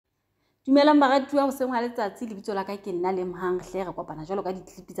Dumelang baratuwa ho seng ha letsatsi le bitso la ka ke nna le Mhang hle re kopana jwalo ka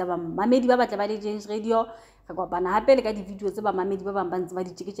di-clip tsa bamamedi ba batle ba le Change Radio re kopana hape le ka di-video tse bamamedi ba bang ba ntse ba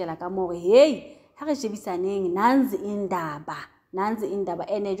di tjeketjela ka mo re hey ha re shebisaneng nanzi indaba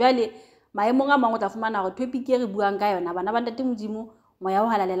ene jwale maemong a mang o tla fumana hore topic e re buang ka yona bana ba ntate modimo moya o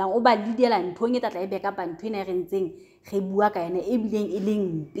halalelang o ba lidela nthong e tla e beka pa ntho ena e re ntseng re bua ka yona e bileng e leng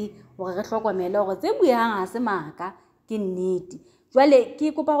mpe hore re hlokomele hore tse buang ha se maka ke nnete. Jwale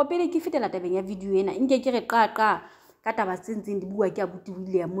ke kopa go pele ke fetela tabeng ya video ena nke ke re qaqa ka taba tsentseng di bua ke abuti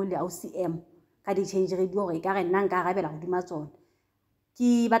William le AuCM ka di Change Radio hore ka re nna nka arabela hodima tsona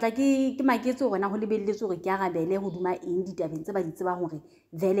ke batla ke maketse hore na ho lebelletse hore ke arabele hodima eng ditabeng tse ba di tsebang hore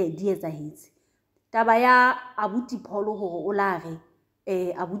vele di etsahetse. Taba ya abuti Kholo hore o la re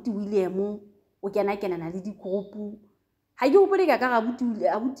abuti William o kena le di group ha ke hopole ka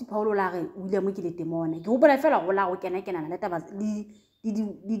abuti Kholo la re William ke le temona ke hopola fela go la go kena le taba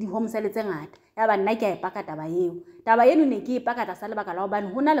di home sale tse ngata ya ba nna ke a ipaka taba eno ne ke ipaka sa lebaka la hobane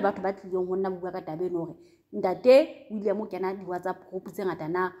hona le batho ba tlileng ho nna bua ka taba eno hore ntate William o kena di WhatsApp group tse ngata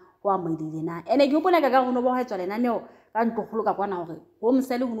na ho amoedile na ene ke hopola ka go no ba ha etswa lenaneo ka ntlo kholo ka kwana hore home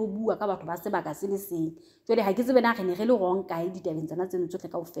sale ho no bua ka batho ba sebaka se le seng jwale ha ke tsebe na re ne re le wrong kae ditabeng tsena tseno tsohle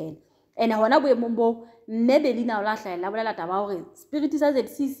kaofela ene hona boemong bo mme Belina o la hlahela bolela taba hore spirit sa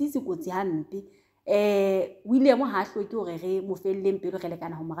ZCC se kotsi hampe William ha hloke hore re mo felleng pelo re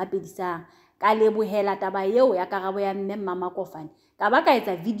lekana ho morapedisa ka lebohela taba eo ya karabo ya mme mama Kofane ka ba ka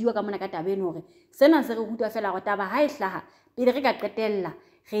etsa video ka mona ka taba eno hore sena se re rutwa fela go taba ha e hlaha pele re ka qetella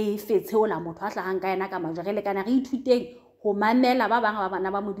re fetsheola motho a hlahang ka yena ka majwa re lekana re ithuteng ho mamela ba bang ba bana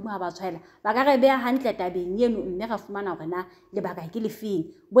ba modimo ha ba tshwaela ba ka re beha hantle tabeng eno mme ra fumana hore na lebaka ke lefeng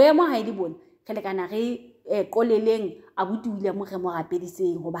boemo ha e le bona re lekana re qoleleng abuti William re mo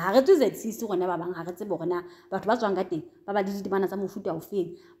rapediseng hoba ha re tswe ZCC rona ba bang ha re tsebe hore na batho ba tswang ka teng ba ba di dimana tsa mofuta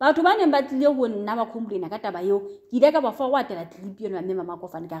ofeng batho ba neng ba tlile ho nna ba complaina ka taba eo ke ile ka ba forwardela clip eno ya mme mama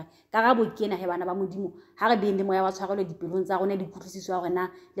Kofane ka re karabo ke ena he bana ba modimo ha re beng le moya wa tshwarelo dipelong tsa rona di kutlwisiswa hore na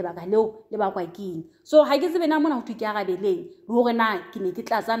lebaka leo le ba kwa keng so ha ke tsebe na mona ho thwe ke arabeleng le hore na ke ne ke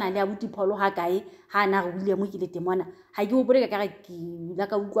tlatsana le abuti Kholo ha kae ha na re William ke le temona ha ke hopole ka re ke la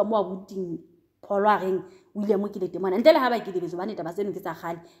ka utlwa mo abuti Kholo a reng William ke le temona ntle le ha ba ke lebetso ba neta ba seno ke tsa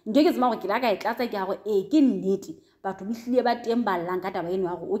kgale ntwe ke tsema hore ke la ka e tlatsa ke ha go ke nnete batho ba hlile ba teng ba llang ka taba eno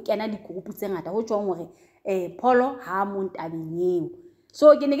ya hore o kena di group tse ngata ho tjwang hore Kholo ha mo ntabeng eo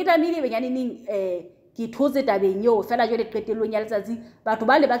so ke ne ke tlamehile benyaneng ke thotse tabeng eo fela jwale qetellong ya letsatsi batho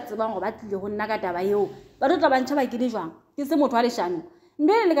ba le ba tsebang hore ba tlile ho nna ka taba eo ba tlo tla ba ntjha ba ke le jwang ke se motho wa leshano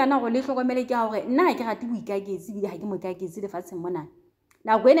ntwe le kana hore le hlokomele ke hore nna ha ke rate boikaketsi bile ha ke mo ikaketse lefatsheng mona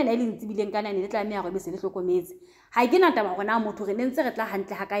na go ena ne le ntsebileng kana ne le tlameha go be se le hlokometse ha ke na taba gona motho re nentse re tla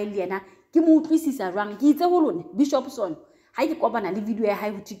hantle ha kae le yena ke mo utlwisisa jwang ke itse ho lone Bishop Son ha ke kopana le video ya hae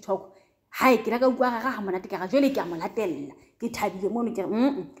ho TikTok hae ke la ka utlwa ga ha monate ka ga jwale ke a mo latella ke thabile mono ke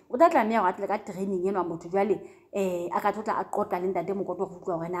o tla tlameha go atla ka training eno a motho jwale a ka tlotla a qota le ntate mokotlo go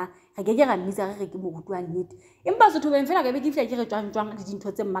utlwa hore na re ke ra mmitsa re ke mo rutwa nnete empa setho beng fela ka be ke fila ke re tswang le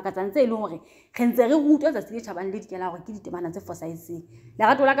dintho tse mmakatsang tse e leng hore re ntse re rutwa tsa se le tjhabang le dikela hore ke ditemana tse fosahetseng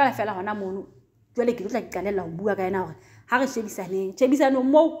lerato la ka la fela hona mono jwale ke tlotla ke qalella ho bua ka yena hore ha re shebisanong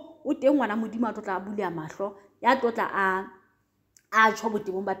moo o teng ngwana modimo a tlotla a bulela mahlo ya tlotla a tsho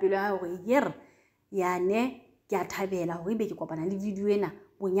botebong ba pelo ya hore yer yane ke a thabela hore be ke kopana le video ena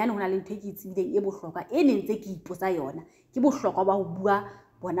bonyane hona le ntho e ke itsebileng e bohlokwa e ne ntse ke ipotsa yona ke bohlokwa ba ho bua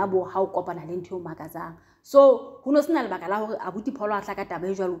bona bo ha o kopana le ntho e makatsang so ho no sena lebaka la hore abuti Kholo a hla ka taba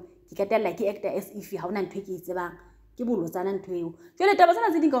e jwalo ke qetella ke actor as if ha hona ntho e ke tsebang ke bolotsana ntho eo jwale taba tsena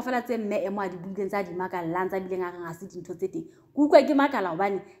tse ding kaofela tse mme emo a di buileng tsa di makallang tsa bileng a reng ha se dintho tse teng ke utlwa ke makala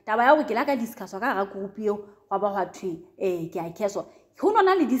hobane taba ya hore ke la ka discusswa ka hara group eo wa ba hwa thwe ke a kheswa ho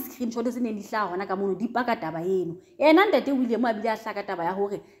nona le di-screenshot tse neng di hlaha hona ka mono di paka taba eno ena ntate William a bile a hlaka taba ya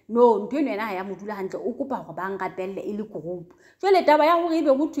hore no ntho eno yena ha ya mo dula hantle o kopa hore ba ngapelle e le group jwale taba ya hore ebe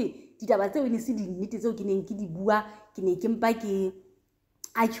ho thwe ditaba tseo ne se di nnete tseo ke neng ke di bua ke ne ke mpa ke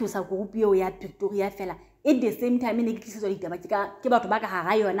a tshosa group eo ya Pretoria fela at the same time ne ke tlisetswa ditaba ke batho ba ka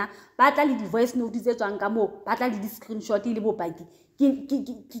hara yona ba tla le di-voice note tse tswang ka moo ba tla le di-screenshot le bopaki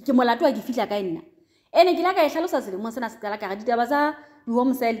ke molato wa ke fihla ka nna ene ke la ka e hlalosa selemong sena se qala ka ga ditaba tsa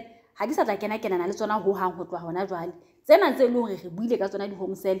di-home cell ha ke sa tla kena le tsona ho hang ho tloha hona jwale tsena tse le hore re buile ka tsona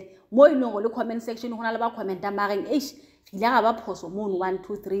di-home cell mo e leng go le comment section hona le ba commenta mareng re ile ga ba phoso mono 1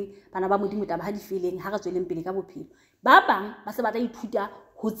 2 3 bana ba modimo taba ha di feleng ha re tsweleng pele ka bophelo ba bang ba se ba tla ithuta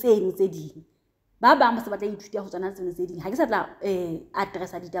ho tseno tse ding ba bang ba se ba tla ithuta ho tsona tseno tse ding ha ke sa tla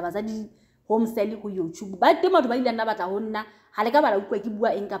addressa ditaba tsa di home cell ho YouTube ba teng batho ba ile nna batla ho nna ha le ka bala utlwa ke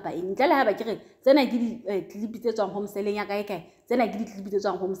bua eng kapa eng ntle le ha ba ke re tsena ke di clip tse tswang home cell ya kae kae tsena ke di clip tse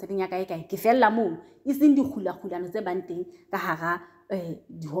tswang home cell ya kae kae ke fella moo e seng di khulano tse bang teng ka hara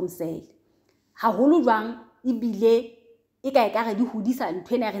di home cell haholo jwang ebile e kae ka re di hodisa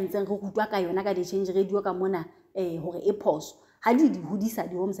ntwe ne re ntseng re rutwa ka yona ka di change radio ka mona hore e phoso ha di hodisa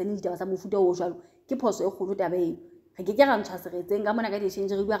di home cell di taba sa mofuta o jwalo ke phoso e kgolo taba eo ga ke ra ntshwa seretseng ka mona ka di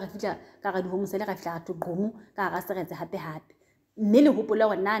change radio ga fitla ka ga di home cell ga fitla ga toqomo ka ga seretse hape mme le hopola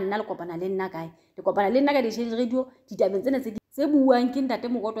hore nna le kopana le nna kae le kopana le nna ka di change radio ditabeng tsena tse buang ke ntate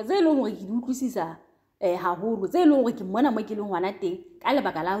mokotwa tse leng hore ke di utlwisisa haholo tse leng hore ke mona mo ke leng hwana teng ka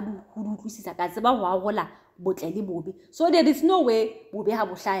lebaka la ho utlwisisa ka tseba ho arola botle le bobe so there is no way bobe ha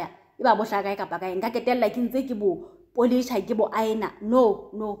bo hlaya e ba bo hlaya kae kapa kae nka ketella ke ntse ke bo polisha ke bo aina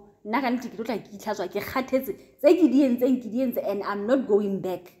no nna ka ntse ke tla ke itlhatswa ke kgathetse tse ke di entse and I'm not going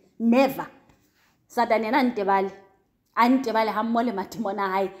back never Satan yena antebale ha mmo le mathimona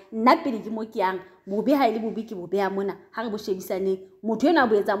hae nna pele ke mo ke yang bobe ha ile bobe ke bobe ya mona ha re bo shebisaneng motho ena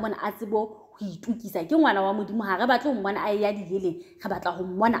bo etsa mona a tsebo ho itukisa ke ngwana wa modimo ha re batle ho mmona a ya diheleng ga batla ho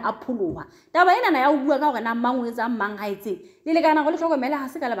mmona a pholoha taba ena na ya ho bua ka hore na mang o etsa mang ha etseng le lekana go le hlokomela ha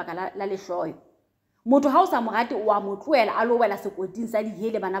se ka lebaka la lehloyo motho ha o sa morate o a motloela a lo wela sekoting sa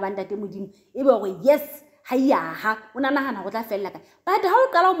dihele bana ba ntate modimo ebe hore yes ha o nahana go tla fella ka but ha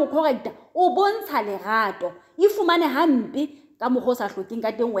o qala o mo correcta o bontsha lerato e fumane hampe ka mogho sa hlokeng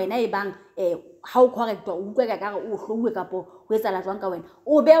ka teng wena e bang ha o correcta o utlwa ka re o hlouwe kapo ho etsa la jwang ka wena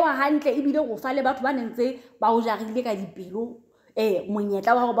o bewa hantle ebile o fa le batho ba nentse ba o jarile ka dipelo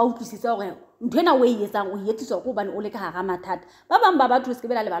monyetla wa hore ba utlwisisa hore ntho ena o e etsang o yetsiswa go bane o le ka hara mathata ba bang ba batho se ke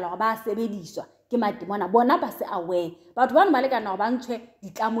bela lebala hore ba sebediswa ke matemona bona ba se aware batho ba le kana ba ntshwe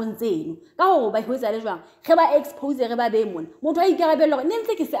ditlamong tseno ka hore ba hwetsa le jwang ge ba expose re ba be mona motho a ikarabella hore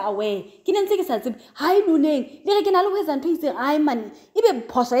nentse ke se aware ke nentse ke sa tsebe ha e luneng le re ke na le ho etsa ntho itseng ai man ebe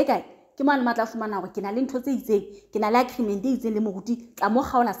phoso e kae ke mane matla fumana hore ke na le ntho tse itseng ke na le agreement e itseng le moruti tla mo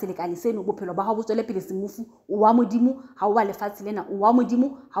kgaola selekane seno bophelo ba hao bo tswele pele semofu o wa modimo ha o wa lefatshe lena o wa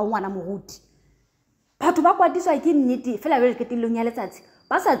modimo ha o ngwana moruti batho ba kwatiswa ke nnete fela jwale ke telong ya letsatsi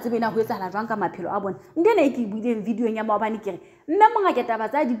ba sa tsebena ho etsahala jwang ka maphelo a bona ndene ke buileng videong ya maobane kere mme mongake taba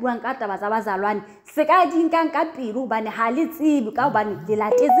tsa di buang ka taba tsa Bazalwana se ka di nkang ka pelo bane ha le tsebe ka hobane le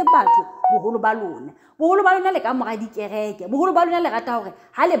latetse batho boholo ba lona le ka mora dikereke boholo ba lona le rata hore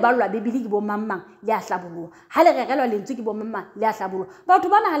ha le ballwa bebele ke bo mammang le a hlaboloha ha le regelwa lentswe ke bo mammang le a hlaboloha batho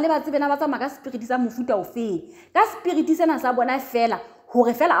bana ha le ba tsebena ba tsamaya ka spirit sa mofuta o feng ka spirit sena sa bona fela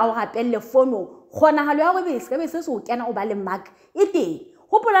hore fela a o rapelle fono kgonahalo ya gore se ka be se o kena o ba le mark e teng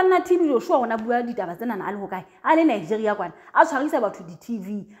hopola nna TV Joshua ona bua ditaba tsena na le ho kae a le Nigeria kwana a tshwarisa batho di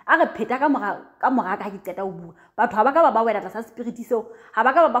TV a re pheta ka mora ka ke qeta ho bua batho ha ba ka ba wela tsa spirit seo ha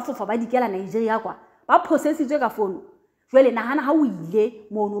ba ka ba fofa ba dikela Nigeria kwa ba processitswe ka fono jwale nahana ha o ile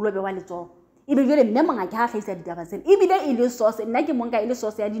mo no lobe wa letso ebe jwale mme mongake ha hlahisa ditaba tsena ebile e le source nna ke monka e le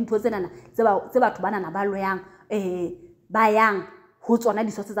source ya dintho tsena tse batho bana na ba loyang ba yang ho tsona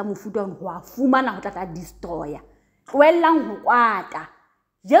di source tsa mofuta ho a fumana ho tla destroyer tloellang ho kwata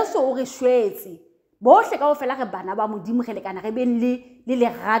Jesu o re shwetse bohle kaofela re bana ba modimo ge lekana re beng le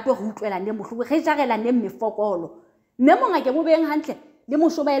lerato re utlwela le mohloko ge jarela ne mefokolo mme mongake mo beng hantle le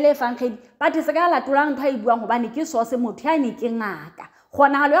moshobele fankgedi batho se ka latolang ntho a ibuang hobane ke source motho ya ne ke ngaka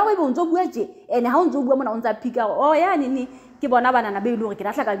kgonahalo ya go ebe o ntso bua tje ene ha o ntso bua mona o ntsa phika o ya nini ke bona banana be ile hore ke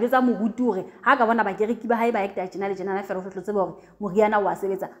lahla ka jwetsa moruti hore ha ka bona ba kereki ba hae ba actor tjena le tjena na fela o hlotse ba hore moriana wa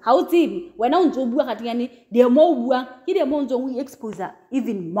sebetsa ha o tsebe wena o ntso bua kgatinyane de mo o buang ke de mo ntso o expose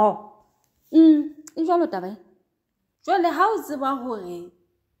even more e jwalo taba jwale ha o tseba hore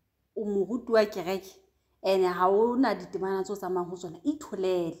o moruti wa kereke ene ha ona ditemana tso tsamang ho tsona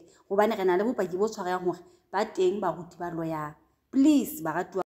itholele hobane re na le bopaki bo tshwarang hore ba teng ba ruti ba loyang please ba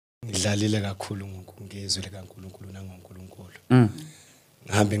ratwa ngidlalile kakhulu ngezwe likaNkulunkulu nangoNkulunkulu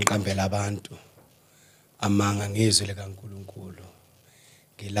ngihambe ngiqambela abantu amanga ngezwe likaNkulunkulu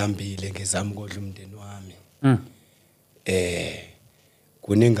ngilambile ngizama ukodla umndeni wami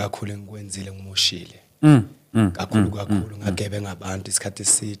kuningi kakhulu engikwenzile ngimoshile kakhulu ngagebe ngabantu isikhathi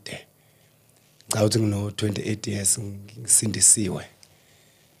eside cha uthi ngino 28 years ngisindisiwe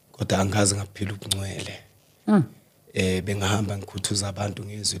kodwa angazi ngaphila ubungcwele bengahamba ngikhuthuza abantu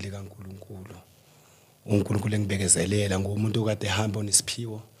ngezwi likaNkulunkulu uNkulunkulu engibekezelela ngomuntu okade ehamba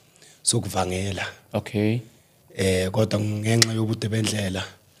onesiphiwo sokuvangela okay kodwa ngenxa yobude bendlela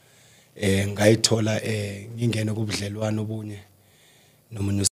ngayithola ngingene kubudlelwano obunye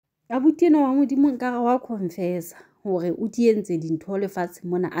nomunye abutino wa modimo nka wa confessa hore o tientse dintho lefatshe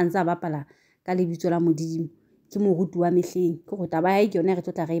mona a ntse a bapala ka lebitso la modimo ke moruti wa mehleng ke go taba ya ke yone re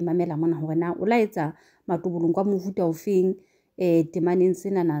tlotla re mamela mona hore na o la etsa matobolong kwa mofuta o feng temaneng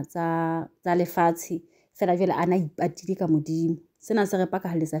senana tsa lefatshe fela jela ana ipatile ka modimo sena se re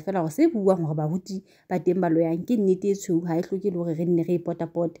pakahaletsa fela gore se buang hore baruti ba teng ba loyang ke nnete e tshweu ha e hloke le hore re nne re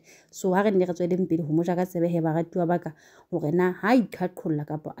ipotapota so ha re nne re tsweleng pele ho moja ka tsebe ba ratuwa baka hore na ha iqhaqholla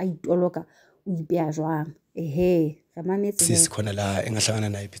kapa a itoloka o ipeya jwang re mametse sisi khona la engahlangana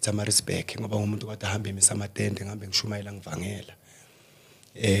naye Pietermaritzburg ngoba ngumuntu kade ahamba emisa amatende ngihambe ngishumayela ngivangela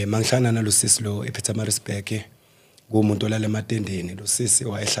mangihlangana nalo sisi lo ePietermaritzburg kumuntu olala ematendeni lo sisi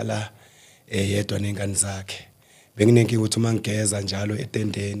wayehlala yedwa nengane zakhe benginenkinga ukuthi uma ngigeza njalo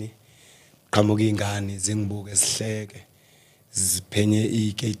etendeni qhamuka ingane zingibuke sihleke ziphenye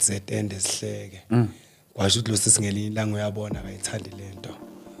igate zetende sihleke kwasho ukuthi lo sisi ngelinye ilanga uyabona akayithandi lento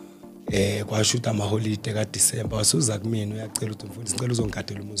kwasho ukuthi amaholiday kaDisemba wasuza kumina uyacela ukuthi mfundisi ngicela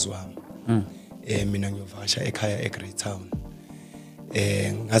uzongigadela umuzi wami mina ngiyovakasha ekhaya eGreat Town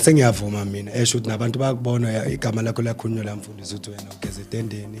ngase ngiyavuma mina esho ukuthi nabantu bayakubona igama lakho lakhulunywa la mfundisi ukuthi wena ugeze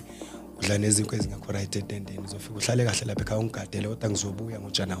etendeni udla nezinto ezingakho right etendeni uzofika uhlale kahle lapha ekhaya ungigadele kodwa ngizobuya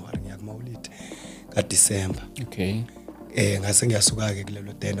ngoJanuary ngiyakumaholiday kaDisemba ngase ngiyasuka ke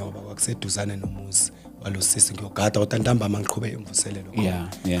kulelo tenda ngoba kwakuseduzane nomuzi walosisi ngiyogada kodwa ntambama ngiqhube imvuselelo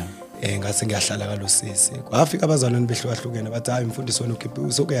ngase ngiyahlala kalosisi kwafika abazalwane behlukahlukene bathi hayi mfundisi wena ukhiphe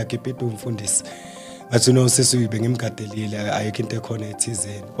usoke yakhipha umfundisi bathi no sisi uyibe ngimgadelile ayikho into ekhona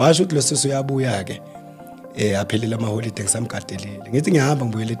ethizeni washo ukuthi lo sisi uyabuya ke aphelela amaholiday ngisamgadelile ngithi ngihamba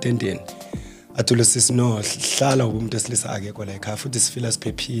ngibuyele etendeni athi lo sisi no hlala umuntu esilisa akekho la ekhaya futhi sifila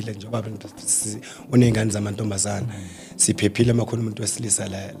siphephile njengoba unengane zamantombazana siphephile makhona umuntu wesilisa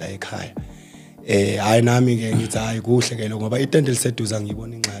la ekhaya hayi nami ke ngithi hayi kuhle ke lo ngoba itende liseduza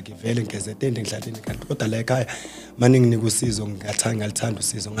ngiyibona ingxaki vele ngeze itende ngihlaleni kanti kodwa la ekhaya manje nginika usizo ngalithanda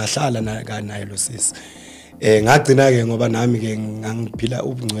usizo ngahlala naye lo sisi ngagcina ke ngoba nami ke ngangiphila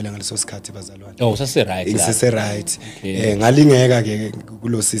ubungcwele ngaleso sikhathi bazalwane usase right isese right ngalingeka ke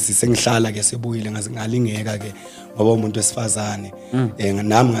kulo sisi sengihlala ke sebuyile ngalingeka ke ngoba umuntu wesifazane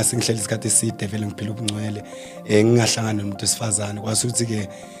nami ngase ngihlela isikhathi eside vele ngiphila ubungcwele ngingahlangana nomuntu wesifazane kwasuthi ke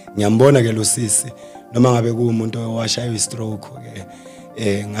ngiyambona ke lo sisi noma ngabe kuumuntu owashaya istroke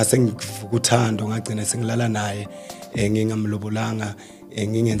ke ngase ngivuka uthando ngagcina sengilala naye ngingamlobolanga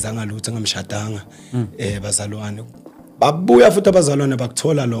ngingenzanga lutho ngamshadanga bazalwane babuya futhi abazalwane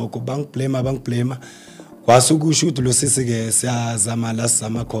bakuthola lokho bangiblame kwasukusho ukuthi lo sisi ke siyazama la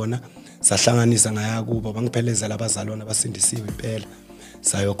sizama khona sahlanganisa ngaya kubo bangiphelezela abazalwane basindisiwe impela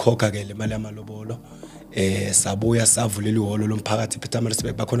sayokhokha ke le mali yamalobolo sabuya savulela ihholo lomphakathi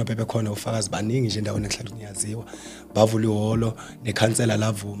ePietermaritzburg bakhona bebekhona ufakazi baningi nje endaweni engihlala kunyaziwa bavula ihholo nekhansela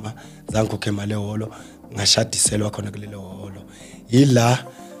lavuma zangikhokhe imali ehholo ngashadiselwa khona kulelo hholo yila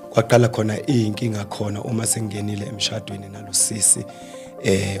kwaqala khona inkinga khona uma sengingenile emshadweni nalo sisi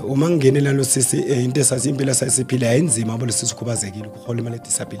uma ngingenile nalo sisi into esasimpilo sasiphila ayinzima ngoba losisi ukhubazekile ukhola imali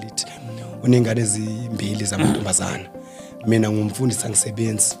disability unengane ezimbili zamantombazana mina ngumfundisi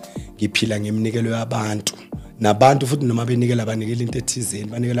angisebenzi ngiphila ngemnikelo yabantu nabantu futhi noma benikela banikela into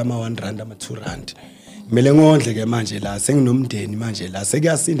ethizeni banikela ama-R1 ama-R2 kumele ngondle ke manje la senginomndeni manje la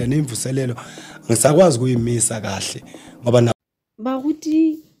sekuyasinda nemvuselelo ngisakwazi kuyimisa kahle ngoba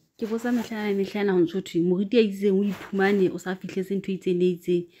baruti ke botsa mehlana ho ntso thwe moruti ya itseng o iphumane o sa fihletse ntho itseng le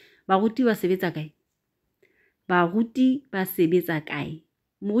itseng baruti ba sebetsa kae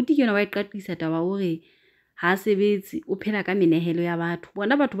moruti ke yona wa iqaqisa taba hore ha sebetse o phela ka menehelo ya batho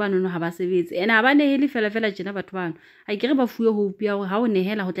bona batho ba nono ha ba sebetse ena ha ba nehele fela jena batho bano a kere ba fuwe hope ya hore ha o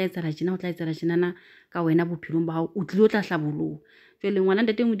nehela ho tla etsala jena na ka wena bophelong ba hao o tlile o tla hlaboloha jwale ngwana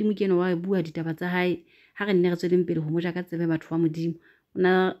ntate modimo ke yena wa bua ditaba tsa hae ha re nne re tsweleng pele ho moja ka tsebe batho ba modimo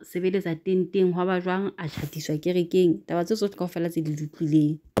ona sebeletsa teng hwa ba jwang a chatiswa kerekeng taba tse tsohle kaofela tse di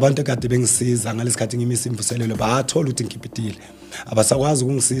dutlileng abantu kade bengisiza ngalesikhathi ngimisa imvuselelo bathola ukuthi ngikhiphithile abasakwazi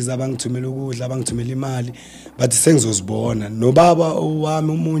ukungisiza bangithumela ukudla bangithumela imali bathi sengizozibona nobaba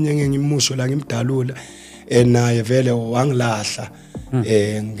owami umunye ngimusho la ngimdalula naye vele wangilahla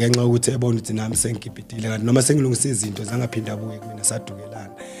ngenxa ukuthi ebona ukuthi nami sengikhiphithile kanti noma sengilungisa izinto zangaphinda abuye kumina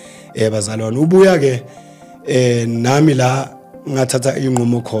sadukelana bazalwane ubuya ke nami la ngathatha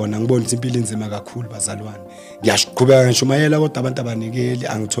inqumo khona ngibona ukuthi impilo inzima kakhulu bazalwane ngiyaqhubeka ngishumayela kodwa abantu abanikeli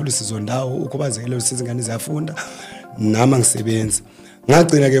angithola isizo ndawo ukhubazekile usiza ingane ziyafunda nami ngisebenza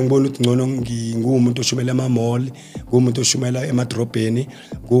ngagcina ke ngibona ukuthi ngcono ngumuntu oshumela ama-mall ngumuntu oshumela emadrobheni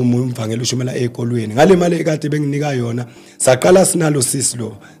ngumvangela oshumela ezikolweni ngale mali ekade benginika yona saqala sinalo sisi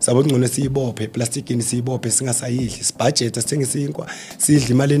lo sabona ngcono siyibophe eplastikini siyibophe singasayidli sibudget sithenge isinkwa sidla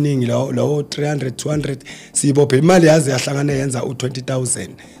imali eningi lawo 300 200 siyibophe imali yazi yahlangana yenza u20,000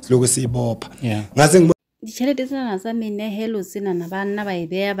 siloko siyibopha ngase ditjhelete tsena tsa menehelo tsena na banna ba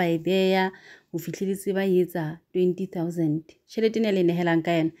e beya ho fihlelletse ba etsa 20,000 tjhelete ena le nehelang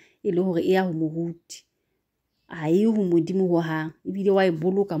ka yena e le hore e ya ho moruti ha e ho modimo ho hang ebile wa e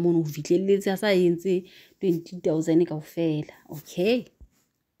boloka mono ho fihlelletse a sa entse 20,000 kaofela okay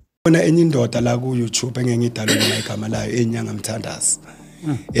Bona enye indoda la ku YouTube engengidalula igama layo enyanga mthandazi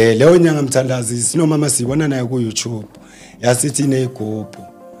leyo nyanga mthandazi sinomama sibona naye ku YouTube yasithi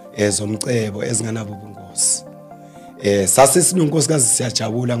inegubhu ezomcebo ezinganabo ubungozi sase sinonkosikazi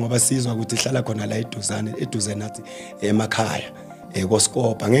siyajabula ngoba sizwa ukuthi ihlala khona la eduze nathi emakhaya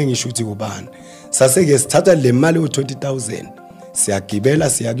koSkopa ngeke ngisho ukuthi kubani sase ke sithatha le mali u20,000 siyagibela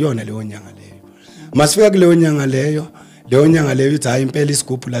siya kuyona leyo nyanga leyo masifika kuleyo nyanga leyo ithi hayi impela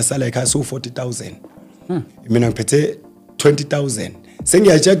isigubhu la sala ekhaya su40,000 mina ngiphethe 20,000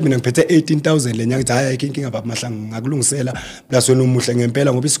 sengiyajeka mina ngiphethe 18,000 lenyanga ithi hayi inkinga baba Mahlangu ngakulungisela plus wena umuhle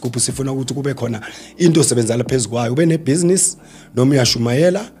ngempela ngoba isigubhu sifuna ukuthi kube khona into osebenzala phezukwayo ube nebusiness noma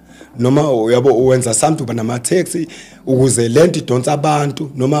uyashumayela noma uyabo uwenza something uba nama taxi ukuze lento idonsa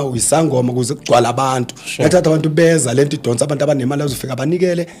abantu noma uyisangoma ukuze kugcwala abantu nathatha abantu beza lento idonsa abantu abanemali azofika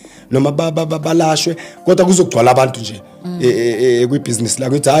banikele noma balashwe kodwa kuzogcwala abantu nje kwibusiness la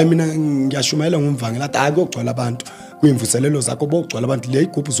kuthi hayi mina ngiyashumayela ngumvangela athi hayi kugcwala abantu kwimvuselelo zakho bokugcwala abantu le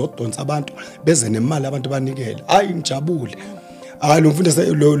igroup zodonsa abantu beze nemali abantu banikele hayi ngijabule lo mfundisi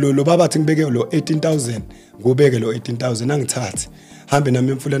lo baba athi ngibeke lo 18,000 ngubeke lo 18,000 angithathe hambe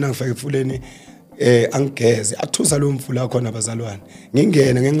nami emfuleni angifake emfuleni angigeze athusa lo mfula khona Bazalwana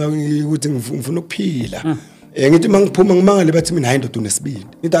ngingene ngenxa ukuthi ngifuna ukuphila ngithi mangiphuma ngimangale bathi mina hayi ndoda unesibindi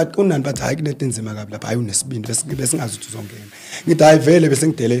ngithi athi kunani bathi hayi kunento enzima kabi lapha hayi unesibindi bese ngazi ukuthi uzongena ngithi hayi vele bese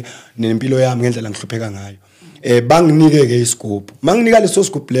ngidele nempilo yami ngendlela ngihlupheka ngayo banginike ke isigubhu manginika leso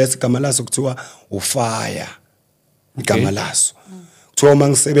sigubhu lesi igama laso kuthiwa ufire igama laso kuthiwa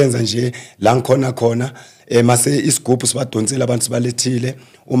mangisebenza nje la ngikhona khona mase isigubhu sibadonsela abantu sibalethile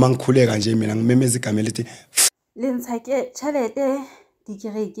uma ngikhuleka nje mina ngimemeza igama elithi lentshake tjhelete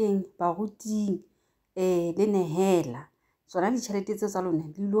dikerekeng baruting le nehela tsona ditjhelete tse tsa lona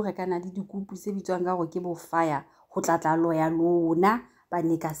di lo rekana le dikupu se bitswang ka go ke bo fire go tlatla loya lona ba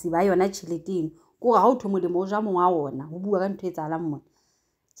nekasi ba yona tjheleteng ko ga o thomo le moja mongwa ona ho bua ka ntho e tsalang mona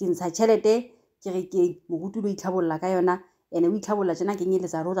ke ntsha tjhelete kerekeng moruti lo itlhabolla ka yona ene o itlhabolla tsena ke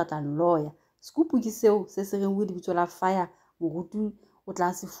nyeletsa ro tlatla loya skupu ke seo se se reng o di bitsola fire moruti o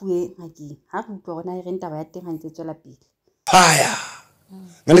tla se fuwe ngakeng ha re utlwa gona e reng taba ya teng ga ntse tswela pele fire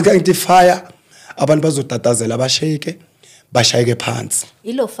ngale ka ngithi fire abantu bazotatazela bashayeke phansi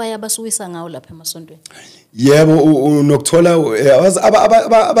ilo fire basuwisa ngawo lapha emasontweni yebo unokuthola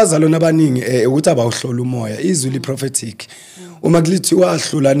abazalwana abaningi ukuthi abawuhlola umoya izwi li prophetic uma kulithi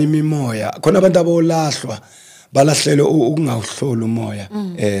wahlulana imimoya khona abantu abolahlwa balahlelo ukungawuhlola umoya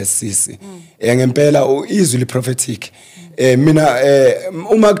sisi ngempela izwi li prophetic mina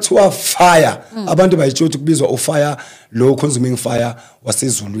uma kuthiwa fire abantu bayitsho ukuthi kubizwa ufire lo consuming fire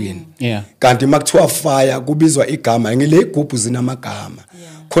wasezulwini kanti makuthiwa fire kubizwa igama ngile igubhu zinamagama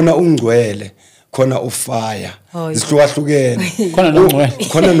khona ungcwele khona ufire zihlukahlukene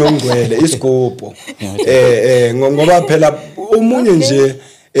khona nongcwele isigubhu ngoba phela umunye nje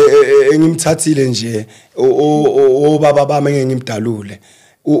engimthathile nje obaba bami ngengimdalule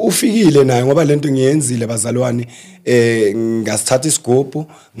ufikile naye ngoba lento ngiyenzile Bazalwane ngasithatha isigubhu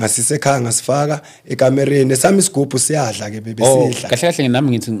ngasise ekhaya ngasifaka ekamereni sami isigubhu siyadla ke bebesidla kahle kahle nami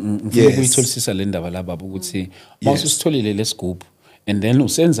ngithi ngifuna ukuyitholisisa le ndaba laba ukuthi mawusitholile lesigubhu and then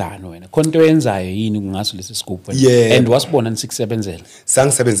usenzani wena khona into yenzayo yini kungaso lesi sigubhu and wasibona nisikusebenzela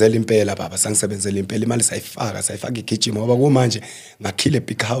sangisebenzela impela baba sangisebenzela impela imali sayifaka igijima ngoba kumanje ngakhile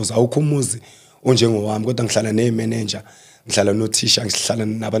big house awukho umuzi onjengowami kodwa ngihlala nemanager ngihlala nothisha ngihlala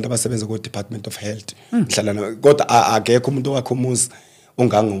nabantu abasebenza ku Department of Health ngihlala kodwa akekho umuntu wakho umuzi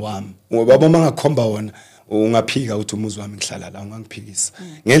ongangowami ngoba mangakhomba wona ungaphika uthi umuzi wami ngihlala la ungangiphikisa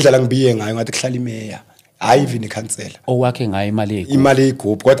ngendlela ngibiye ngayo ngathi kuhlala imeya hayi even ikhansela owakhe ngayo imali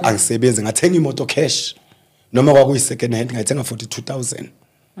igroup kodwa angisebenzi ngathenga imoto cash noma kwakuyi second hand ngayithenga 42,000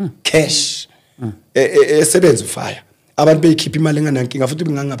 cash esebenza ufire abantu beyikhipha imali enganankinga futhi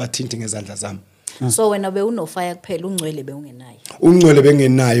bengangabathinti ngezandla zami so wena bewunofire kuphela ungcwele bewungenayo ungcwele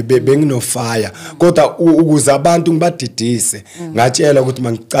bengenayo benginofire kodwa ukuze abantu ngibadidise ngatshela ukuthi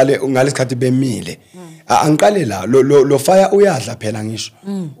mangicale ngalesikhathi bemile angiqale la lo fire uyadla phela ngisho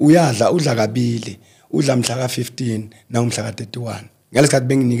uyadla udla kabili udla mhla ka15 na umhla ka31 ngalesikhathi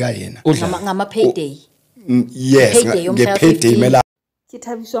benginika yena ngama payday yes nge-payday mela ke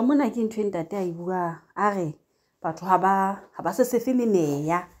thabiswa mona ke ntho entate a ibua a re batho ha ba se sefe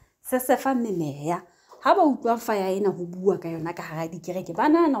memeya se sefa memeya ha ba utlwa fire ena ho bua ka yona ka hara dikereke ba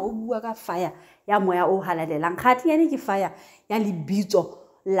nahana ho bua ka fire ya moya o halalelang kgathi yane ke fire ya lebitso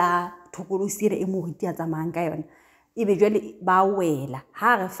la thokolosi e moruti ya tsamayang ka yona ebe jwale ba wela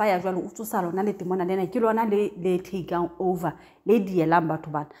ha re fire jwale o tsosa lona le temona lena ke lona le take over le dielang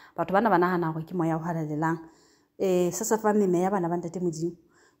batho bana ba nahana hore ke moya o halalelang se sa fa meme ya bana ba ntate modimo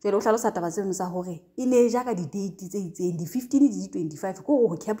jwale o hlalosa taba tseno sa hore e ne ja ka di-date tse itseng di-15 le di-25 kore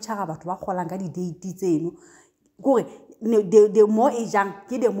ho capture batho ba kgolang ka di-date tseno kore the more e jang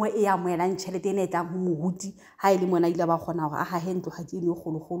ke the more e amoelang tšhelete ene e tlang ho moruti ha e le mona ile ba kgona hore a hahe ntlo ga ke ene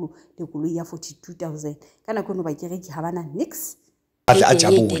kgolokgolo le koloi ya 42,000 ka nako eno bakereki ha bana nix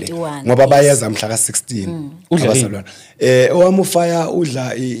ajabule ngoba bayeza mhla ka-16 Bazalwana owamufaya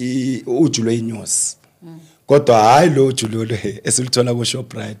udla ujulo inyosi kodwa hayi lo julo esilithola ku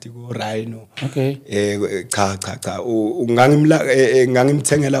Shoprite ku Rhino cha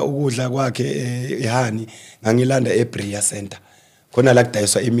ngangimthengela ukudla kwakhe ehani ngangilanda eBria Center khona la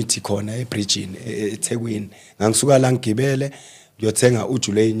kudayiswa imithi khona eBridgeini eThekwini ngangisuka la ngigibele ngiyothenga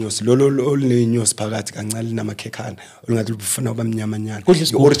ujulo inyosi lo olinenyosi phakathi kancane linamakhekana olungathi lufuna ubamnyamanyana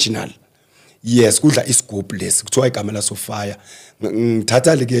original yes kudla isigubhu lesi kuthiwa igama la Sofia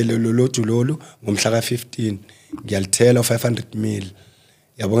ngithatha leke lo julolo ngomhla ka15 ngiyalithela 500 ml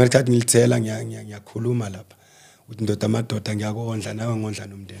yabona ngithatha ngilithela ngiyakhuluma lapha uthi ndoda amadoda ngiyakondla nawe ngondla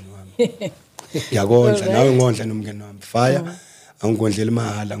nomndeni wami ngiyakondla nawe ngondla nomndeni wami fire angikondlela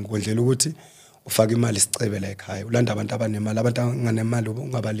mahala ngikondlela ukuthi ufaka imali isicebe la ekhaya ulanda abantu abanemali abantu abanganemali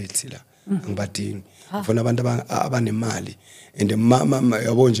ungabalethi la angibadingi ufuna abantu abanemali and mama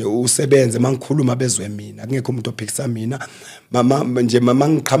yabo nje usebenze mangikhuluma bezwe mina kungekho umuntu ophikisa mina mama nje mama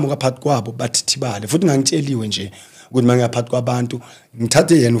ngiqhamuka phakathi kwabo bathithibale futhi ngangitsheliwe nje ukuthi mangiyaphathi kwabantu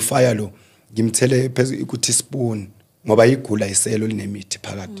ngithathe yena ufire lo ngimthele phezulu ukuthi spoon ngoba igula iselo linemithi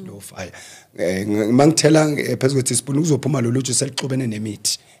phakathi lo fire mangithela phezulu ukuthi spoon kuzophuma lo luju selixubene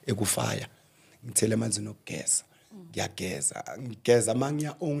nemithi ekufire ngithele amanzi nokugeza ngiyageza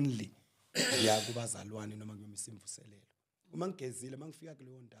mangiya only ya kubazalwane noma kumisimvuselelo uma ngigezile mangifika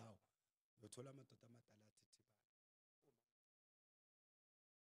kuleyo ndawo ngiyothola amadoda amadala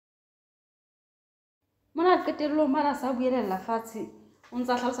mona qetello mara sa buelela fatshe o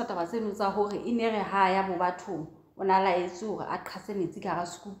ntsa hlalosa taba tseno tsa hore e ne re ha ya bo bathong o na la etse hore a qhase metsi ka ga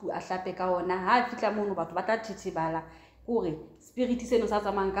skupu a hlape ka ona ha fitla mono batho ba tla thithibala kore spirit seno sa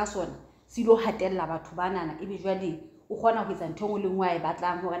tsamang ka sona silo hatella batho banana ebe jwale o kgona ho etsa ntho ngwe le ngwe a e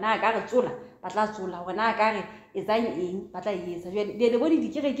batlang hore na ka re tsola ba tla tsola hore na ka re etsang eng ba tla etsa jwale le bone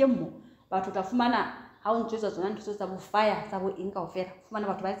dikereke mo batho tla fumana ha o ntsetsa tsona ntho tsa bo fire tsa bo eng kaofela fumana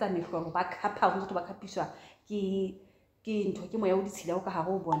batho ba etsa mehlolo ba khapha ho ntse ba khapiswa ke ntho ke moya o ditshila o ka ha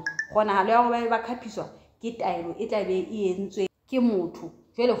go bona gona halo ya go ba khapiswa ke taelo e tla be e entswe ke motho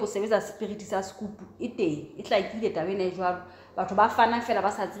jwale go sebetsa spirit sa skupu e teng e tla ikile tabena e jwalo batho ba fana fela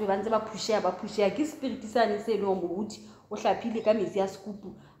ba sa tsebe ba ntse ba pushea ke spirit sane se le moruti o hlaphile ka metsi ya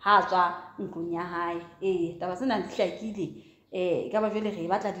skupu ha tswa ntlong ya hae taba sena di hlakile ka ba jwale re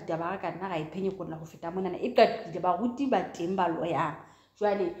batla ditaba ka nna ga iphenye go nna go feta monana e qatile ba ruti ba teng ba loyang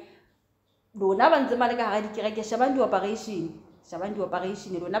jwale lona ba ntse male ka hara dikereke shabang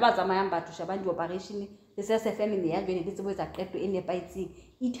di-operation lona ba tsamayang batho shabang di-operation le se family ya jwale le tsebo etsa qeto e nepaitseng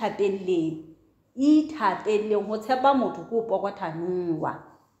ithapelleng ho tshepa motho ko pokothanngwa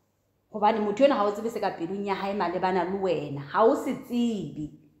hobane motho yona ha o tsebe se ka pelong ya hae malebana le wena ha o se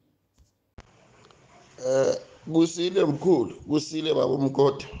tsebe kusile mkhulu kusile baba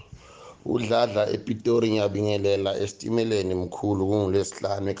umkhoda udladla ePitori ngiyabingelela esitimeleni mkhulu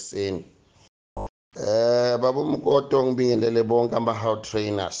kungolesihlanu ekseni baba umkhoda ngibingelele bonke aba-how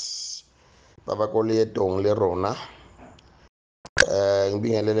trainers baba koliyetong le rona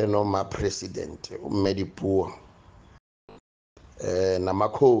ngibingelele noma president uMedipuo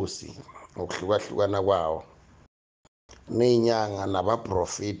namakhosi ngokuhlukahlukana kwawo nezinyanga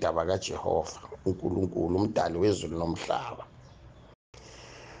nabaprofita bakaJehova uNkulunkulu umdali wezulu nomhlaba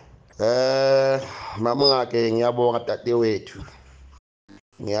mama ngake ngiyabonga dadewethu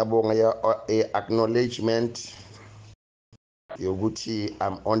ngiyabonga acknowledgement yokuthi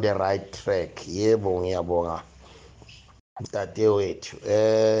I'm on the right track yebo ngiyabonga dadewethu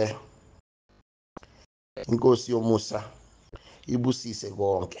inkosi yomusa ibusise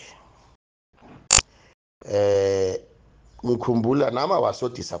konke ngikhumbula nami was so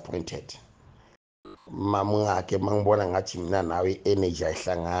disappointed mama ngake mangibona ngathi mina nawe energy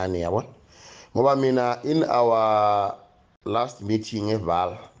ayihlangani yabo ngoba mina in our last meeting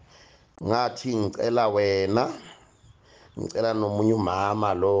eVal ngathi ngicela wena ngicela nomunye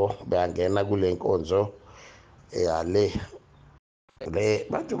umama lo bayangena kule nkonzo le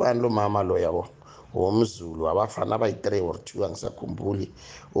bantu bani lo mama lo yabo womzulu abafana abayi-3 or 2 angisakhumbuli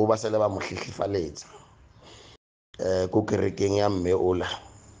ubasele bamuhlihlifaletse ko kerekeng ya mme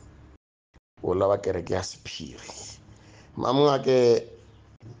ola ba kereke ya Sephiri. Mamngake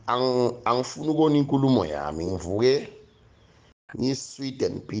angifuni ukona inkulumo yami, ngivuke ngi-sweet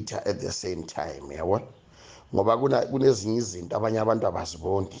and bitter at the same time, yabona, ngoba kunezinye izinto abanye abantu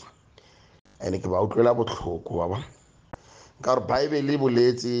abaziboni and ke ba utlwela botlhoko, wabona. Ka re Bible e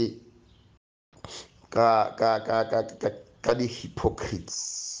boletse ka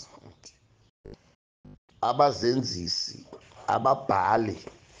di-hypocrites, abazenzisi, ababhali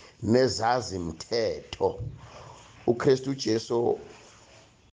nezazi mthetho. uKristu Jesu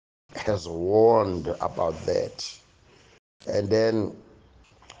has warned about that. And then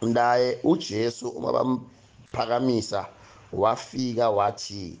ndaye uJesu uma bamphakamisa wafika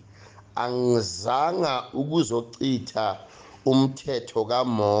wathi angizanga ukuzochitha umthetho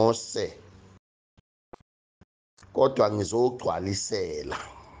kaMose kodwa ngizogcwalisela.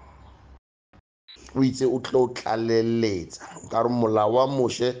 O itse o tlo tlaleletsa ka re molao wa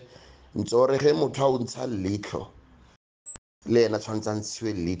Moshe ntsore ge motho a o ntsha leitlho le yena tshwanetse a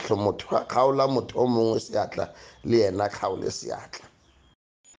ntshiwe leitlho, motho kgaola motho o mongwe seatla le yena kgaole seatla.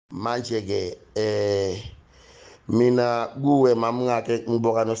 Manje ke mina kuwe mamngake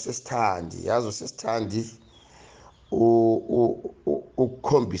ngibokano sesithandi, yazi usesithandi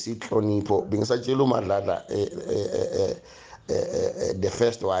ukukhombisa inhlonipho. Bengisatshela uMadlala the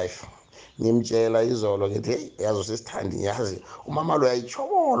first wife, ngimtshela izolo ngithi hey, yazi usesithandi, yazi umama lo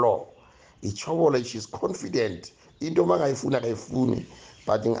yayichobolo, ichobolo, she's confident, into mangayifuna akayifuni,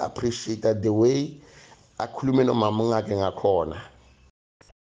 but ngi-appreciate the way akhulume nomama ngakhe ngakhona,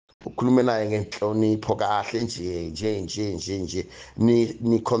 ukhulume naye ngenhlonipho kahle nje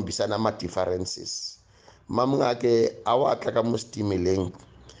nikhombisana ama-differences. Mama ngake awatla ka mo stimeleng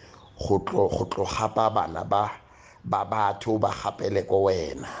go tlo gapa bana ba batho ba gapele ko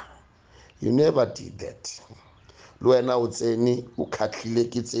wena. You never did that. Le wena o tsene o khatlhile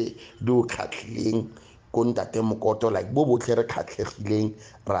ke tse di o khatlhileng ko ntate mokoto, like bo botlhe re khatlhegileng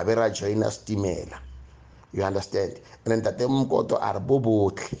ra be ra joina stimela, you understand. And ntate mokoto a re bo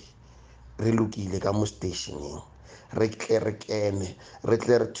botlhe re lokile ka mo stationeng, re tle re kene, re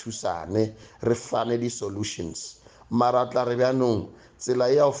tle re thusane, re fane di-solutions. Mara tla re bjanong tsela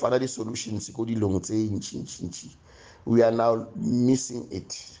ya o fana di-solutions ko dilong tse ntšhi, we are now missing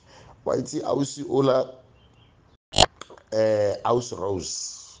it. Wa itse ausi ola Aus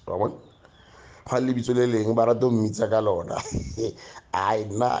Rose, wa bona ga lebitso le leng ba rata mmitsa ka lona ai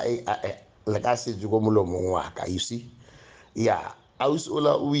nna le ka setse ko molomong wa ka, you see. Yeah, ausi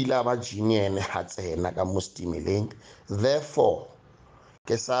ola o ile a ba genian ha tsena ka mo stimeleng, therefore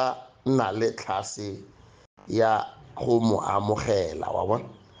ke sa nna le tlhase ya go mo amogela, wa bona.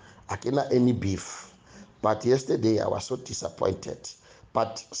 A ke na any beef, but yesterday I was so disappointed,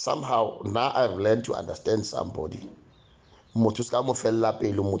 but somehow now I've learned to understand somebody. Motho ska mo fella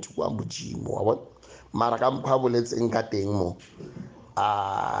pele motho kwa modimo, wa bona. Mara ka mokgwa boletseng ka teng mo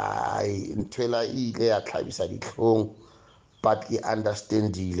nthwela ile ya tlhabisa ditlhong, but ke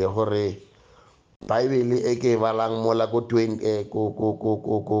understandile gore Bible e ke balang mola ko 20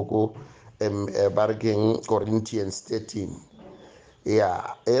 ba re keng Corinthians 13,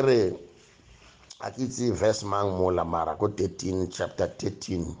 yeah, ere a ke itse verse mang mola mara ko 13, chapter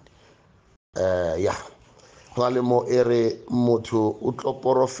 13, yeah, go le mo ere motho o tlo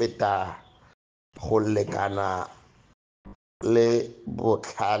profeta go lekana le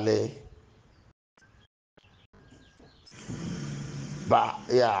botlhale ba,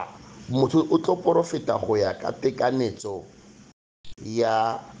 ya motho o tlo profeta go ya ka tekanetso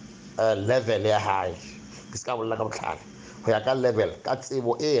ya level ya hae, ke ska bolla ka botlhale, go ya ka level ka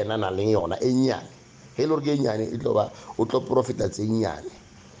tsebo e yena na leng yona e nyane. He le re ke nyane e tlo ba o tlo profeta tse nyane,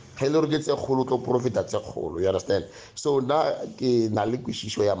 he le re ke tse kgolo o tlo profeta tse kgolo, you understand. So na ke na le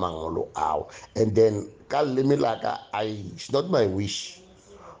kwishišo ya mangolo ao, and then ka leleme la ka it's not my wish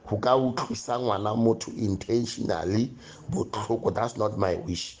go ka utlwisa ngwana motho intentionally botlhoko, that's not my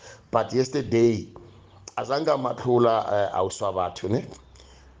wish. But yesterday azanga matlhola a uswa batho ne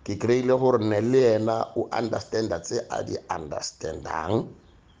ke kreile gore ne le yena o understanda tse a di understandang,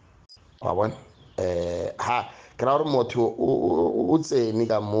 wa bona. Ha ke ra gore motho o tsene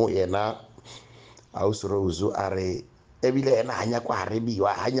ka mo yena Aus Rose a re ebile yena ga nyako a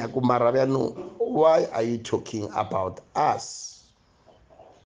rebiwa, ga nyako mara bjanong, why are you talking about us?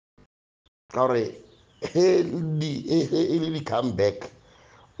 Ka gore he le come back,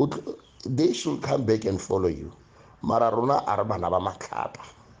 they should come back and follow you. Mara rona a re bana ba matlhapa,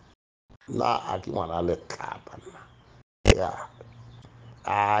 nna a ke ngwana le tlhapa nna, yeah.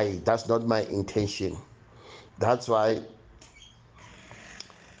 That's not my intention. That's why,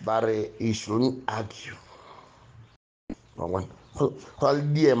 but you shouldn't argue.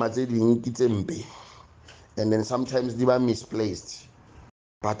 And then sometimes they are misplaced.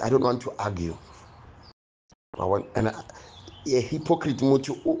 But I don't want to argue. And a hypocrite,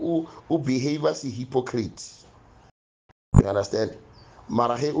 who behave as a hypocrite. You understand?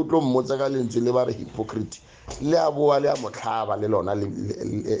 Mara he utlo mmotsa ka lentswe le ba re hypocrite le a boa le a motlhaba le lona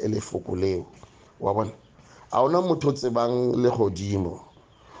le fokoleo wa bona a ona motho tsebang le godimo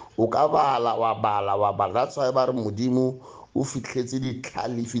o ka bala wa bala that's why ba re modimo o fitlhetse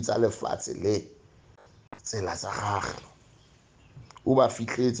ditlhalifi tsa lefatshe le tsela tsa gagwe o ba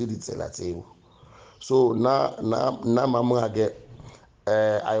fitlhetse ditsela tseo so na mamangake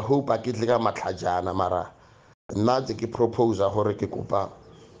I hope a ke tle ka matlhajana mara nna tse ke propose gore ke kopa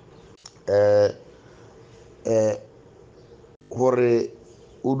gore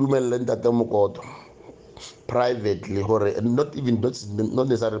o dumelle ntate mokoto privately gore not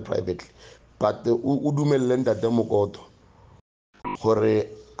necessarily privately but o dumelle ntate mokoto gore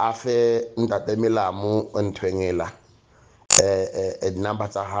a fe ntate melamo nthwengela number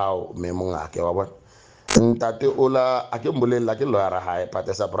tsa hao me mongake wa bona ntate ola a ke mbolela ke lawyer hae but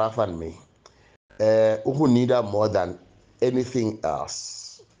as a brother me o go need more than anything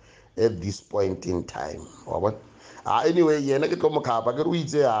else at this point in time wa bona anyway yena ke tlo mokhapa ke re o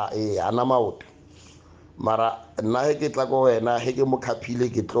itse ana maoto mara nna he ke tla ko wena he ke mokhapile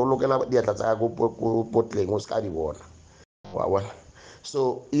ke tlo lokela diatla tsa go potleng o ska di bona wa bona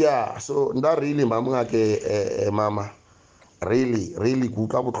so yeah so nda really mamangake mama really ke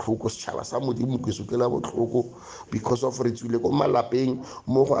utlwa botlhoko setšhaba sa modimo ke se utlwela botlhoko because of re tswile ko malapeng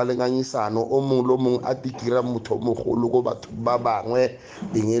mo go a lengangisano o mongwe le mongwe a tikira motho mogolo ko batho ba bangwe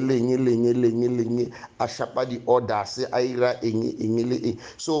leng a shapa di-orders a ira eng le eng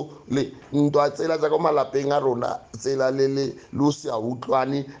so le ntwa tsela tsa ko malapeng a rona tsela le o se a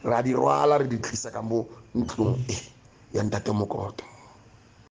utlwane ra di rwala re di tlisa ka mo ntlong ya ntate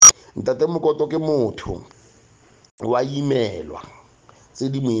mokoto ke motho wa imelwa tse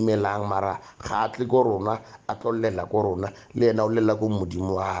di mo imelang mara ga a tle ko rona a tlo llela ko rona le yena o llela ko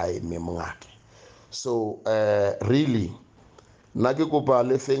modimo wa hae mme mongake so really nna ke kopa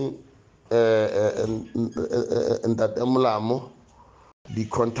le feng ntate molamo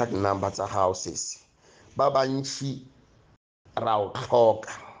di-contact number tsa houses ba bantši ra o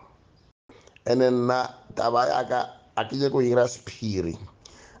tlhoka and then nna taba yaka a ke nye ko ira sephiri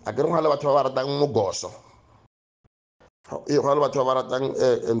a ke re go na le batho ba ba ratang mogoso e go le batho ba ratang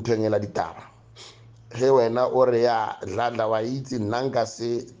nthwengela ditaba he wena o re ya dladla wa itse nna nka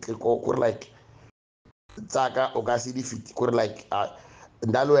se tle kore like tsaka o ka se di fiti kore like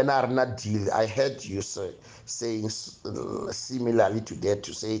nda le wena a rena deal I heard you saying similarly to that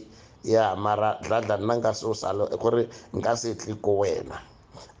to say yeah mara dladla nna nka se o sale gore nka se tle ko wena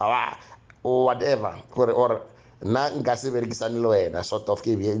or whatever gore or nna nka se berekisane le wena sort of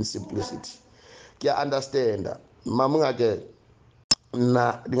ke in simplicity ke understand mamangake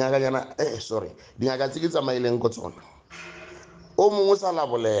nna dingakanyana dingaka tse ke tsamaileng ko tsona o mongwe sa la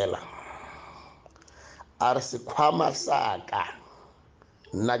bolela a re sekhwama saka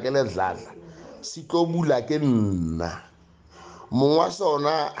nna ke le dladla se tlo bula ke nna mongwe wa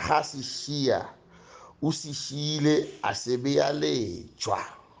sona ga se šia o se šiile a se beya letšwa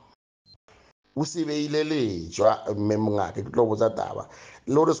o se beile letšwa mme mongake ke tlo botsa taba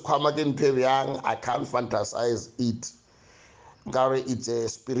le gore sekhwama ke ntho e bjang I can't fantasize it Gary, it's a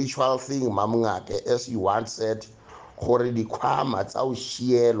spiritual thing mamungake as you once said gore dikhwama tsa o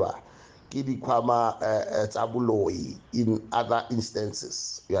šielwa ke dikhwama tsa boloi in other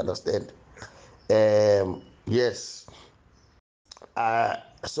instances you understand yes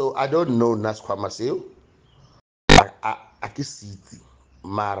so I don't know na sekhwama seo a ke sitse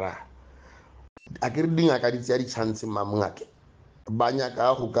mara a ke re dingaka di tseya di-chance mamungake ba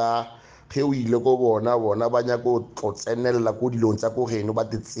nyaka go ka ge o ile ko bona ba nyaka go tlo tsenelela ko dilong tsa ko geno ba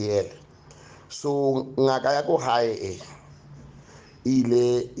te tseele so ngaka ya ko gae e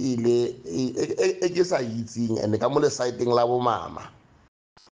ke sa itseng and ka mo le saeteng la bo mama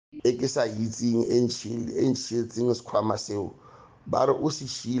e ke sa itseng e ntšhietseng sekhwama seo ba re o se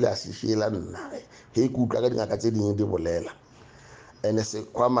šile a se šiela nna ge ke utlwa ka dingaka tse dingwe di bolela and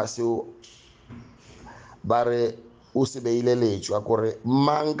sekhwama seo ba re o se beile letšwa kore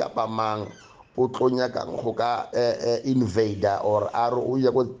mang kapa mang o tlo nyakang go ka invader or a re o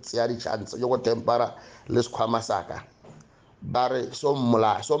ya go tseya di-chance yo go tempera le sekhwama saka ba re so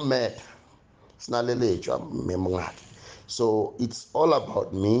mad se na le letšwa mme mongake so it's all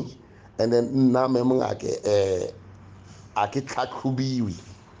about me and then nna mme mongake a ke tlhatlhobiwe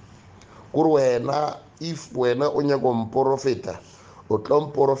kore wena if wena o nyaka go mporofeta o tlo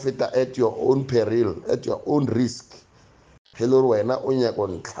mporofeta at your own peril, at your own risk ge le gore wena o nyaka go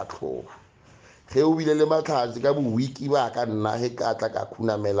ntlhatlhoba ge o bile le matlhatsi ka bowiki ba ka nna ge ka tla ka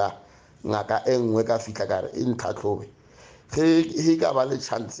khunamela ngaka e nngwe ka fitlha ka re e ntlhatlhobe ge ka ba le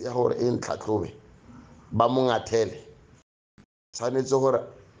chance ya gore e ntlhatlhobe ba mo ngathele tshwanetse gore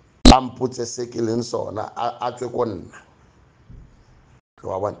a mpotse se ke leng sona a tswe ko nna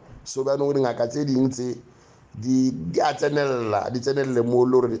wa bona so ba no ngaka tse ding tse di a tsenelele mo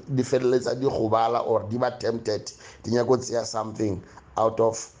le gore di feleletsa di gobala or di ba tempted di nyako tseya something out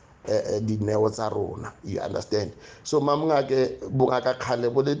of dineo tsa rona, you understand. So mamngake bongaka kgale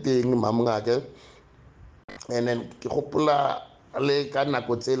bo le teng mamngake, and then ke gopola le ka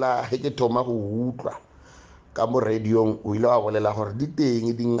nako tsela ge ke thoma go utlwa ka mo radiong o ile wa bolela gore di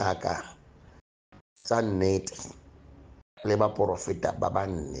teng dingaka tsa nnete le baporofeta ba ba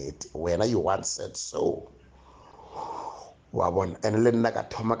nnete, wena you once said so, wa bona. And le nna ka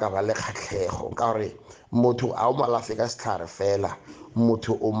thoma ka ba le kgatlhego ka gore motho a o malafe ka setlhare fela,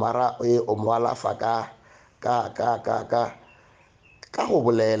 motho o mara o mo alafa ka go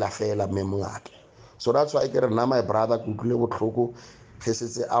bolela fela memngake. So that's why ke re nna my brother ke utlwile botlhoko ge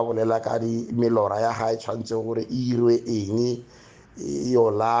setse a bolela ka di melora ya gae tshwantse gore e irwe eng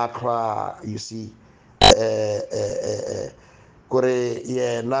yo latlhwa, you see. Kore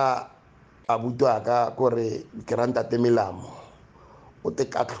yena abuti wa ka kore ke ra ntate Melamo o te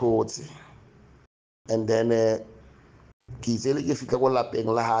katlhotse, and then ke itsele ke fitlha ko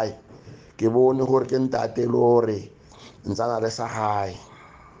lapeng la hae ke bone gore ke ntate le gore ntsana le sa gae,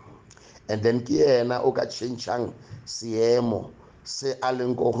 and then ke yena o ka changeang seemo se a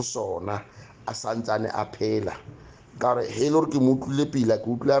leng ko go sona a santsane a phela. Ka gore he le gore ke mo utlwile pila ke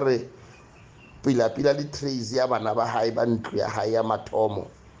utlwila re pila di trace ya bana ba hae ba ntlo ya hae ya mathomo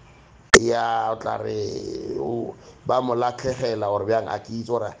ya o tla re ba mo latlhegela gore bjang a ke itse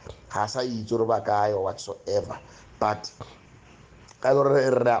gore ga sa itse gore ba kae or whatsoever, but ka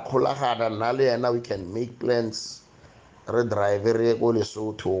gore re a kgolagana nna le yena, we can make plans, re drive re ye ko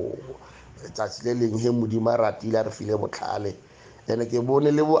Lesotho tsatsi le leng he modimo a ratile a re file botlhale. And ke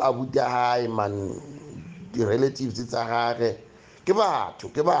bone le bo abuti ya hae man, di-relatives tsa gage ke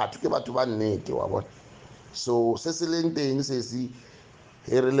batho ba nnete wa bona. So se se leng teng se se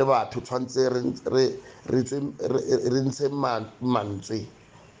he re le batho tshwantse re ntshe mantswe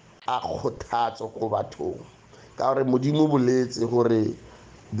a kgothatso ko bathong ka gore modimo boletse gore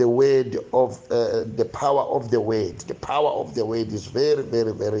the word of the power of the word is very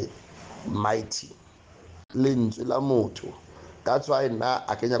very very mighty, lentswe la motho. That's why nna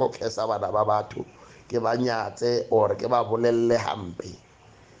a kenya go kgesa bana ba batho ke ba nyatse or ke ba bolelle hampe,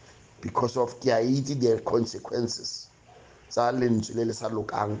 because of ke a itse the consequences tsa lentswe le le sa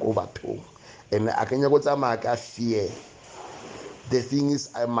lokang ko bathong. And a kenya go tsamaya ka fear. The thing is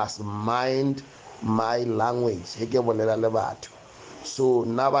I must mind my language he ke bolela le batho. So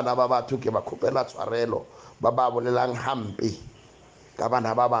nna bana ba batho ke ba khopela tshwarelo ba ba bolelang hampe ka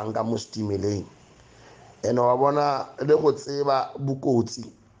bana ba bang ka mo stimeleng. And wa bona le go tseba bokotsi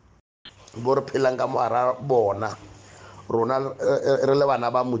bo re phelang ka moara bona rona re le bana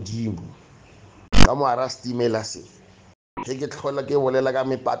ba modimo ka moara stimela se ge ke tlhola ke bolela ka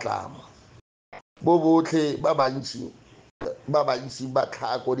mepatlamo bo botlhe ba bantši ba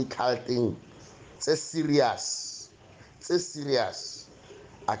tlhako di-culting tse serious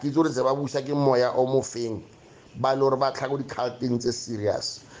a ke itse gore tse ba busa ke moya o mofeng ba le gore ba tlhako di-culting tse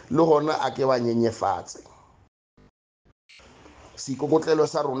serious le gona a ke ba nyenyefatse. Seikokotlelo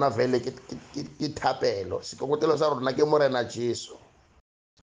sa rona vele ke thapelo, seikokotlelo sa rona ke morena Jesu,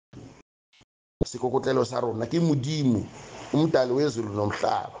 seikokotlelo sa rona ke modimo umdali wezulu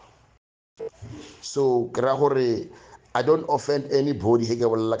nomhlaba. So ke ra gore I don't offend anybody he ke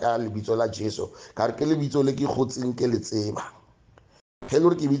bolela ka lebitso la Jesu ka re ke lebitso le ke gotseng ke le tseba. He le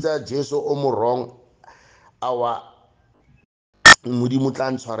gore ke bitsa Jesu o mo wrong, awa modimo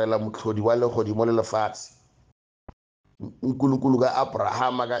tla ntshwarela motlhodi wa legodimo le lefatshe, unkulunkulu ka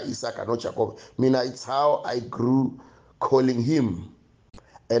Abraham ka Isaac no Jacob. Mina it's how I grew calling him,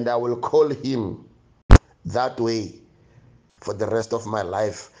 and I will call him that way for the rest of my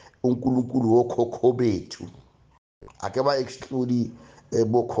life. Unkulunkulu wo khokho bethu ake ba exclude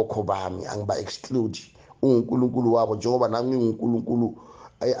bo khokho bami, ang ba exclude unkulunkulu wabo njengoba nami unkulunkulu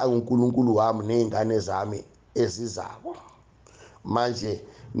unkulunkulu wami nezingane zami ezizabo. Manje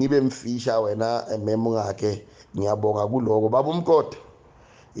nibe mfisha wena memo ngake, ngiyabonga kuloko baba umkodo.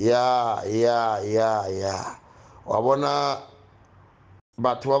 Ya wabona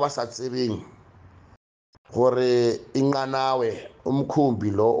batho ba ba sa tsebeng gore inqanawe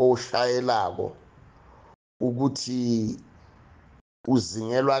umkhumbi lo oshayelako ukuthi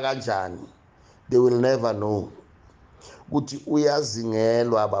uzingelwa kanjani. They will never know ukuthi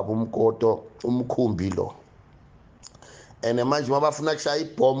uyazingelwa baba umkoto umkhumbi lo. And manje mabafuna kushaya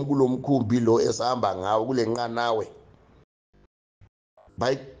ibhomu kulomkhumbi lo esihamba ngawo kule nqanawe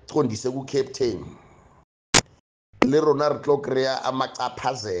bayiqondise ku-captain. Le rona re tlo kreya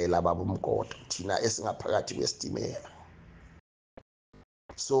amacaphazela baba umkoto thina esingaphakathi kwesitimela.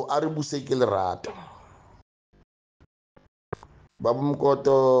 So a re buse ke lerato baba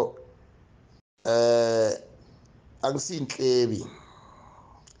umkoto angisiyinhlebi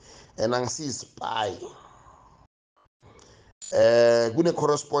and angisispy. Kune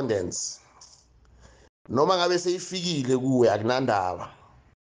correspondence noma ngabe seyifikile kuwe akunandaba,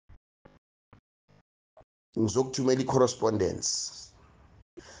 ngizokuthumela i-correspondence.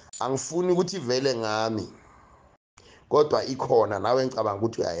 Angifuni ukuthi vele ngami kodwa ikhona nawe ngicabanga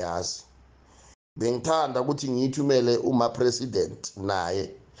ukuthi uyayazi. Bengithanda ukuthi ngiyithumele uma president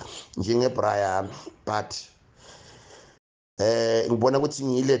naye njengeBrian, but ngibona ukuthi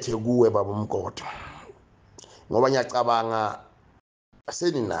ngiyilethe kuwe baba umkoto ngoba ngiyacabanga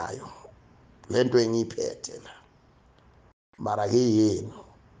seninayo lento engiyiphethe la, mara ke yenu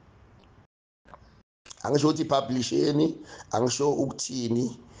angisho ukuthi publisheni, angisho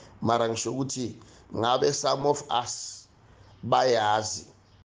ukuthini, mara ngisho ukuthi ngabe some of us bayazi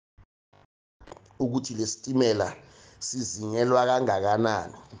ukuthi lesitimela sizingelwa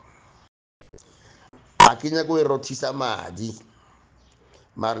kangakanani. Akinya kuyirothisa mali,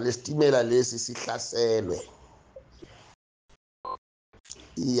 mara lesitimela lesi sihlaselwe.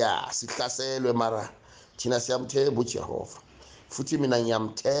 Sihlaselwe, mara thina siyamthemba uJehova, futhi mina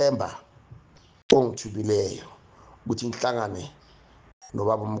ngiyamthemba ongithubileyo ukuthi ngihlangane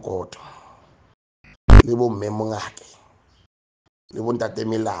nobaba umkoto, lebo mmemo ngakhe, lebo ntate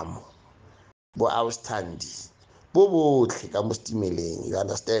Melamo, bo Austhandi, bo bohle ka mo stimeleng, you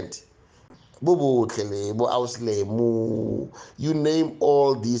understand? Bo bohle le bo Auslemu, you name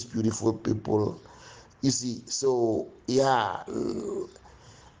all these beautiful people, you see. So ka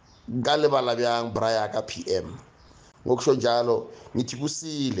lebala bjang braya ka PM ngokusho njalo ngithi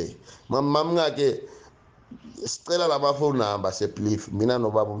kusile mamngake sicela lama phone number seplief mina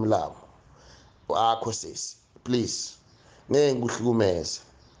nobaba umlamo akho sisi, please ngeke ngikuhlukumeze.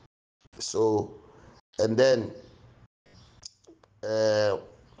 So and then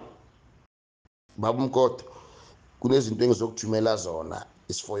baba umkoto kunezinto engizokuthumela zona,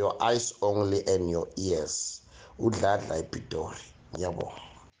 is for your eyes only and your ears. Udladla ePitori, ngiyabonga.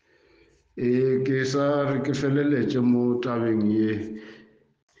 Ke sa re ke feleletše mo tabeng ye,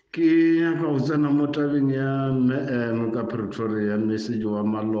 ke nyaka go tsena mo tabeng ya ka Pretoria, message wa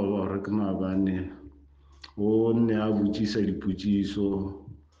Maloba gore ke maabane o ne a botšiša dipotšišo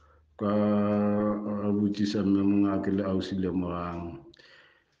ka a botšiša mmemongake le ausi Lemogang.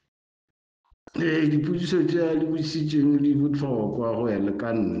 Dipotšišo tše a di botšišitšeng di bohlokwa go ya le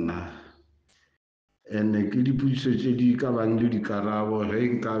ka nna, ene ke dipotšišo tše di ka bang le dikarabo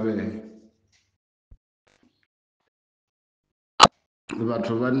ge nkabe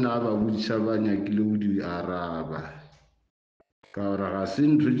batho ba nna ba botšiša ba nyakile go di araba, ka gore ga se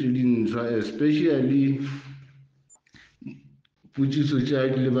ntho tše dintswa, especially potšišo tše a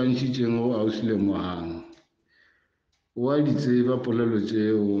di lebantšhitšeng go ausi Lemogang. Wa di tseba polelo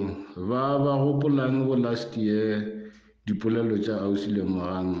tšeo, ba gopolang go last year dipolelo tša ausi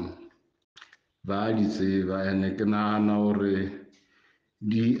Lemogang ba di tseba, ene ke nagana gore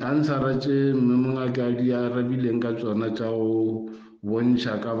di-answera tše mmemongake a di arabileng ka tšona tša go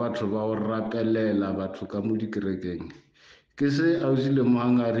bontšha ka batho ba go rapelela batho ka mo dikerekeng, ke se ausi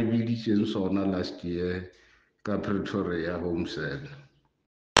Lemogang a re biditšeng sona last year ka Pretoria home cell,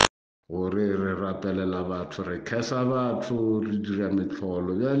 gore re rapelela batho, re khesa batho, re dira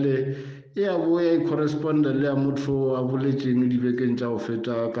mehlolo. Bjale e a boya e corresponda le ya motho a boletšeng dibekeng tša go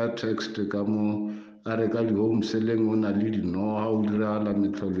feta ka text ka mo a re ka di-home celleng o na le dinoga, o diragala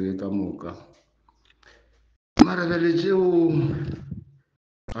mehlolo e ka moka. Mara bjale tšeo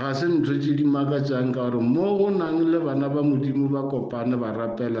ga se ntho tše di makatšang, ka gore mo go nang le bana ba modimo ba kopane ba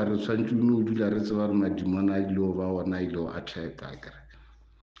rapela, re tshwantse o dula re tseba re madimona a ile o ba ona a ile o attack-a kere.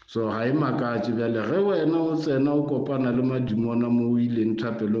 So ga e makatše bjale ge wena o tsena o kopana le madimona mo o ileng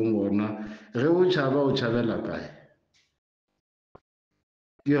thapelong gona, ge o tšhaba o tšhabela kae?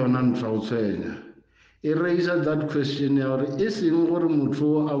 Ke yona ntho ya go tshwenya. E raisa that question ya gore e seng gore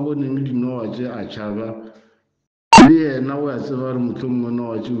motho a boneng dinoga tše a tšhaba, le yena o ya tseba gore mohlomongwe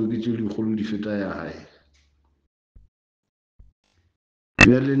noga tšeo ke tšeo dikgolo di feta ya gae.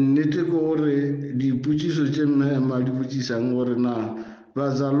 bjale nnete ke gore dipotšišo tše mme di botšisang gore na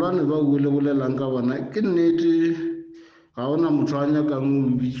bazalwane ba o le bolelang ka bona ke nnete ga ona motho a nyakang o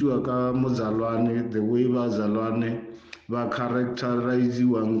bitsiwa ka mozalwane the way bazalwane ba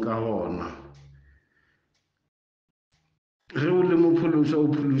characteriziwang ka gona ge o le mophološa o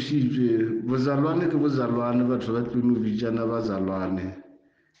phološitšwe bozalwane ke bozalwane batho ba tlone o bitsana bazalwane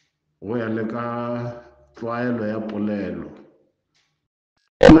go ya le ka tlwaelo ya polelo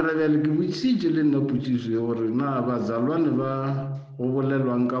mara bjale ke botsitše le nna potšišo ye gore na bazalwane ba go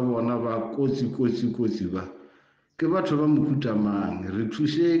bolelwang ka bona ba kotsi ba ke batho ba mohuta mang re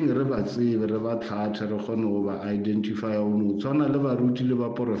thušeng re ba tsebe re ba tlhathe re kgone go ba identify o no tshwana le baruti le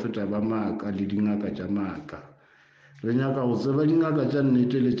baporofeta ba maaka le dingaka tša maaka re nyaka go tseba dingaka tša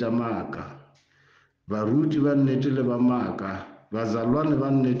nnete le tša maaka baruti ba nnete le ba maaka bazalwane ba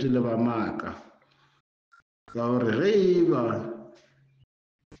nnete le ba maaka ka gore ge e ba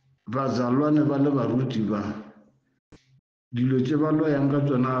bazalwane ba le baruti ba dilo tše ba loyang ka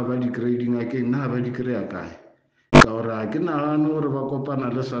tsona ba di kry dingakeng na ba di kry-a kae ka gore ga ke nagane gore ba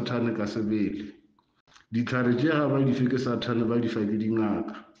kopana le sathane ka sebele dihlare tše ga ba di fe ke sathane ba di fa ke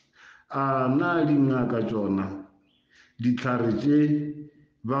dingaka a na dingaka tšona dihlare tše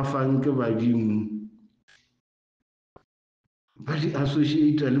ba fang ke badimo ba di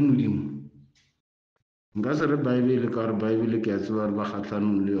associata le modimo nka se re baebele ka gore baebele ke a tseba gore ba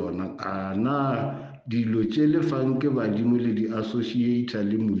kgatlhanong le yona a na dilo tše le fang ke badimo le di associata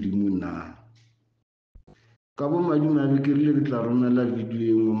le modimo na ka bo madimabe ke rile ke tla romela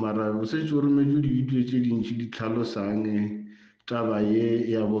video engwe mara o setse o rometse di-video tše dintši di tlhalosang taba ye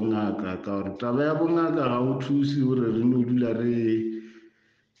ya bongaka ka gore taba ya bongaka ga o thuse gore re no dula re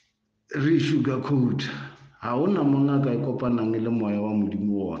sugar coat ga ona mongaka e kopanang le moya wa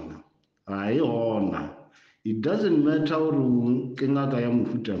modimo ona ga e gona it doesn't matter gore ke ngaka ya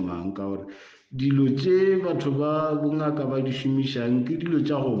mohuta mang ka gore dilo tše batho ba bongaka ba di šomišang ke dilo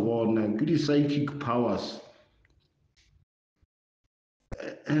tša go bona ke di-psychic powers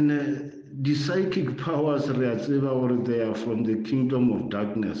and the psychic powers re a tseba gore they are from the kingdom of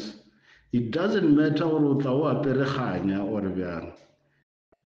darkness it doesn't matter gore o tla o apere kganya or bjang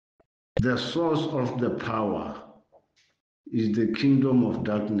the source of the power is the kingdom of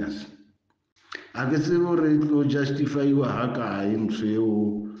darkness a ke tsebe gore e tlo justifyiwa ga kae ntho eo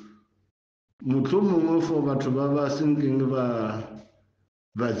mohlomongwe for batho ba ba senkeng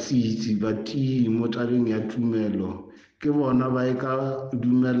ba tsitsi ba tii mo tabeng ya tumelo ke bona ba e ka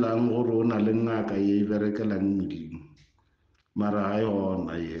dumelang gore o na le ngaka ye e berekelang modimo mara ga e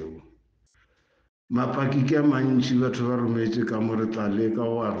gona yeo mapaki ke a mantši batho ba rometse ka mo re tla leka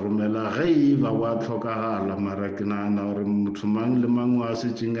go a romela ge e ba wa tlhokagala mara ke nagana gore motho mang le mang wa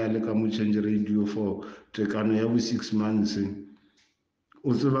setseng a le ka mo change radio for tekano ya bo 6 months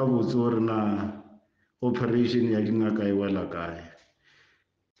o tseba botse gore na operation ya dingaka e wela kae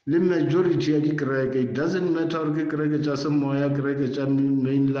le majority ya dikereke it doesn't matter gore ke kereke tša semoya kereke tša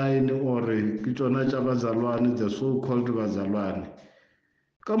mainline ore ke tšona tša bazalwane the so called bazalwane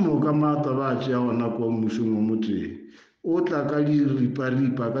ka moka maata ba tšea gona ko mmusong o motee o tla ka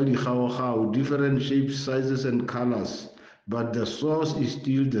diriparipa ka dikgaogao different shapes sizes and colors but the source is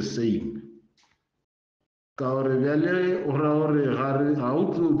still the same ka gore bjale o ra gore ga o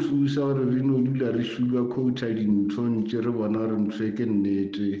tlo thusa gore re no dula re sugar coata dintho ntše re bona gore ntho e ke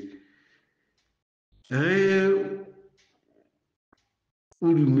nnete ge o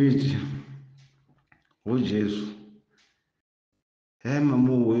dumetše go jesu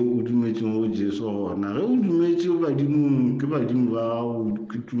mamowe o dumetšeng go jesu gona ge o dumetše badimong ke badimo ba gago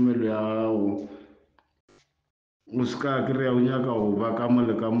ke tumelo ya gago o se ka kry-a o nyaka go ba ka mo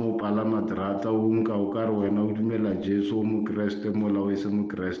le ka mo palama terata o nka o ka re wena o dumela jesu o mokreste mola o e se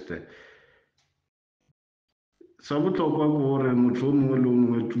mokreste sa bohlokwa ke gore motho o mongwe le o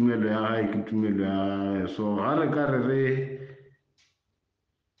mongwe tumelo ya gae ke tumelo ya gae so ga re ka re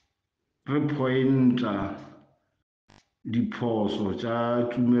pointa diphoso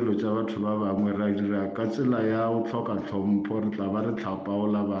tša tumelo tša batho ba bangwe ra dira ka tsela ya go hloka tlhompho re tla ba re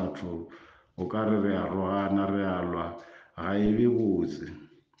hlapaola batho o ka re a rogana re a lwa ga e be botse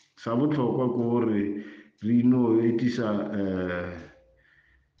sa bohlokwa ke gore re no etisa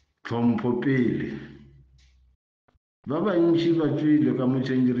tlhompho pele ba bantši ba tswile ka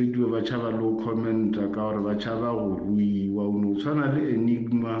motšhenge radio ba tšhaba le go commenta ka gore ba tšhaba go ruiwa o no tshwana le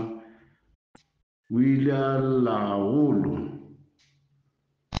enigma o ile a lla gagolo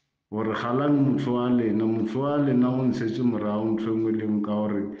gore galang motho wa lena o ntšhetše morago ntho engwe le ka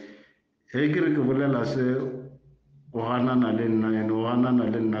gore ge ke re ke bolela se o ganana le nna ene o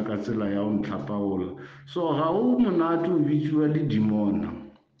ganana le nna bona ka tsela ya ho ntlhapaola. So ga o monate o bitsiwa le dimona.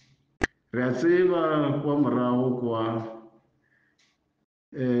 Re a tseba kwa morago kwa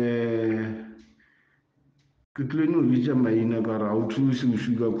ke tlile no bitsa maina ka ra o thuse o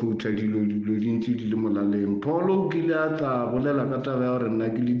sugar coater dilo di ntse di le molaleng. Pholo o kile a tla bolela ka taba ya gore nna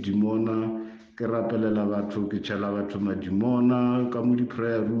ke le dimona ke rapelela batho ke tšhela batho madimona ka mo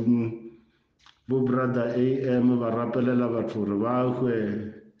di-prayer room. Bo brother AM ba rapelela batho gore ba hwe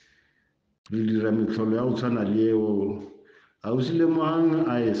re dira metlholo ya go tshwana le eo. Ausi Lemohang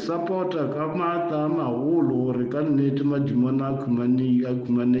a e support-a ka maatla a magolo gore ka nnete madimona a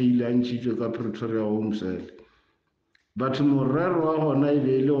khumaneile a ntšhitšwe ka Pretoria Home Cell. Batho morero wa gona e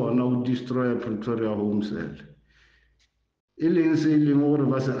be e le gona o destroya Pretoria Home Cell, e leng se e leng gore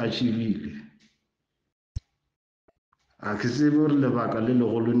ba se achievile. A ke tsebe gore lebaka le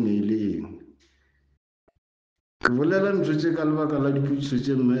legolo ne e le eng. Ke bolela ntho tse ka lebaka la dipotšišo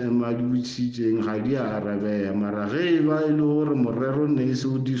tše mme a di botsitseng ga di a arabeya, mara ge e ba e le gore morero ne e se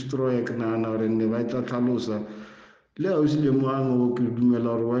o destroya, ke nagana gore ne ba tla tlhalosa. Le Ausi Lemohang o ke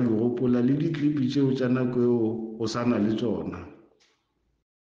dumela gore wa di gopola le diklipi tšeo tša nako eo o sa na le tsona.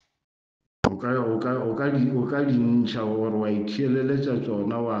 O ka di ntšha gore wa itheeleletša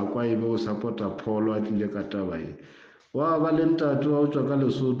tsona wa kwa e be o support-a Pholo a tlile ka taba e. Wa ba le ntate wa go tswa ka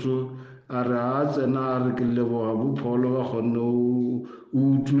Lesotho a re a tsena a re ke leboga bo Pholo ba kgonne o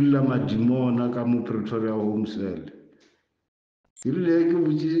utulla madimona ka mo Pretoria Home Cell. Ebile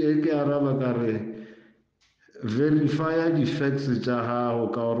ke araba ka re verify di-facts tša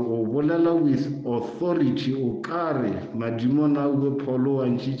gago ka gore o bolela with authority o kare madimona a ue Pholo wa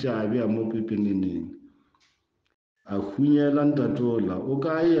ntšhitša a bea mo pepeneneng. A hunyela ntatola o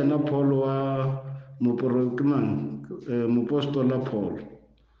ka yena Pholo wa mopostola Pholo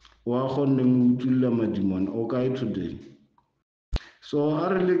wa kgonne mo utulla madimona o kae today. So a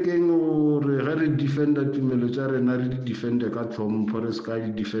re lekeng gore ge re defenda tumelo tša rena re di defende ka tlhompho, re se ka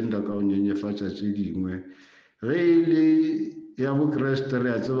di defenda ka go nyenyefatša tše dingwe. Ge e le ya bokreste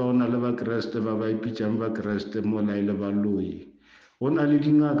re a tseba go na le bakreste ba ipitšang bakreste mola e le baloi. Go na le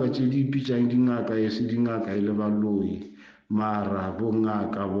dingaka tše di ipitšang dingaka e se dingaka e le baloi, mara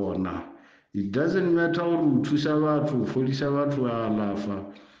bongaka bona it doesn't matter gore o thusa batho o fodisa batho wa alafa,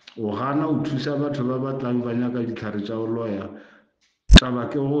 o gana o thusa batho ba batlang ba nyaka ditlhare tša go loya. Taba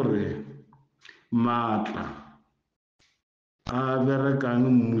ke gore maatla a berekang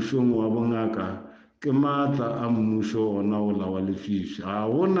mmusong wa bongaka ke maatla a mmuso ona o la wa lefiši. Ga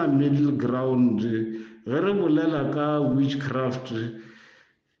gona middle ground. Ge re bolela ka witchcraft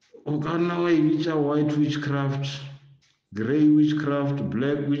o ka nna wa e bitša white witchcraft, grey witchcraft,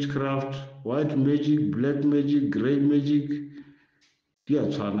 black witchcraft, white magic, black magic, grey magic, di a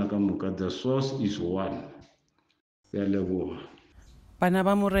tshwana ka moka. The source is one. Ya leboga. Bana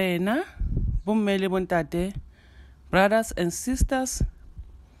ba morena, bomme le bontate, brothers and sisters,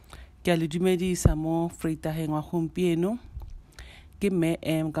 ke a le dumedisa mo freitageng wa gompieno. Ke mme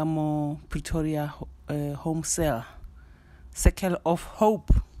ka mo Pretoria Home Cell, Circle of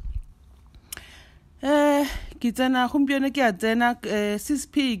Hope. Ke tsena gompieno ke a tsena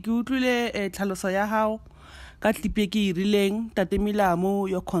 6P ke utlwile tlhaloso ya hao ka tlipe ke e rileng tate Milamo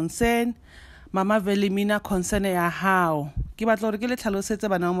your concern, mama Velimina concern ya hao. Ke batla gore ke le tlhalosetse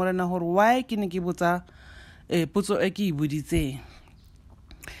bana ba morena gore why ke ne ke botsa potso e ke e boditseng.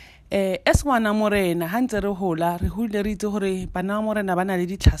 Es ngwana morena ha ntse re hola re hule re itse gore bana ba morena ba na le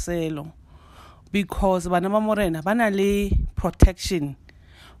ditlhaselo, because bana ba morena ba na le protection.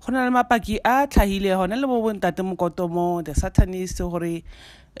 Go na le mapaki a tlhahile gona le bo bontate mokotomo the satanist gore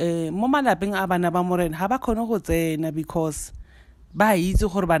mo malapeng a bana ba morena ha ba kgone go tsena because ba itse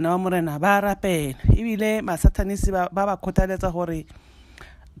gore bana ba morena ba rapela. Ebile ma satanist ba kgothaletsa gore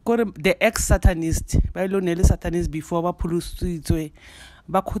the ex-satanist ba ile ne le satanist before ba pholositswe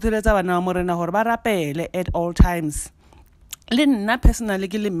ba kgothaletsa bana ba morena gore ba rapele at all times. Le nna personally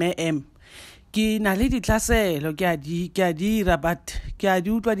ke le mme ke na le ditlhaselo ke a dira but ke a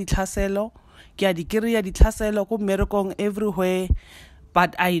di utlwa ditlhaselo, ke a di kry-a ditlhaselo ko mmerekong everywhere,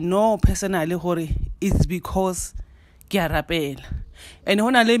 but I know personally gore it's because ke a rapela. And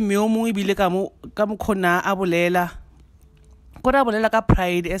hona le mme o mongwe bile ka mokgona a bolela ka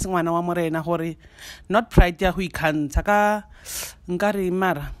pride as ngwana wa morena gore not pride ya go ikgantsha ka nkare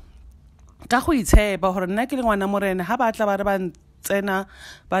mara ka go itshepa gore nna ke le ngwana morena ha ba tla ba re ba tsena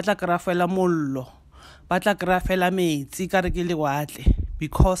ba tla krafela mollo, ba tla krafela metsi ka re ke le watle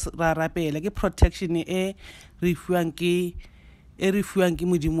because ra rapela ke protection e re fuang ke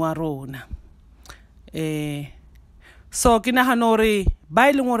modimo wa rona. So ke nagana gore ba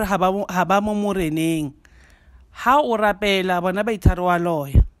ileng gore ha ba mo moreneng ha o rapela bona ba ithare wa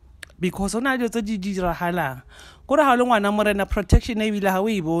loya because ona le tse di diragalang gore ha le ngwana morena protection e bile ha o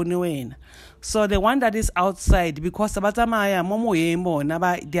e bone wena. So the one that is outside, because ba tsamaya mo moyeng bona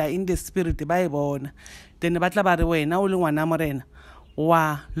they are in the spirit ba e bona, then ba tla ba re wena o le ngwana morena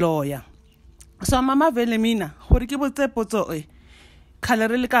wa lawyer. So mama vele mina gore ke botse potso khale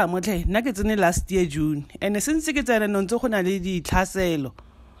re le ka motlhe nna ke tsene last year June, and since ke tsena no ntse go na le ditlhaselo,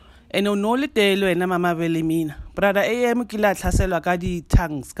 and o no le telo wena mama vele mina brother AM ke la tlhaselwa ka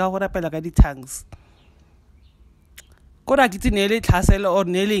di-tongues, ka go rapela ka di-tongues. Kora ke tsene le tlhaselo or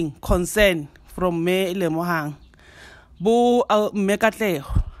nailing concern from me le mohang bo me katlego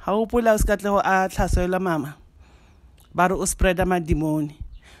ha o pola o se katlego a tlhaselwa mama ba re o spreada madimoni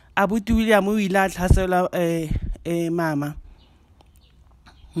abuti William o ile a tlhaselwa mama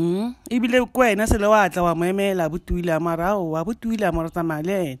ibile kwena se le wa tla wa moemela abuti William marao abuti William re tsamaya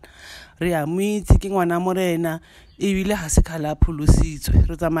le ena re a mitse ke ngwana morena ibile ha se khala pholositswe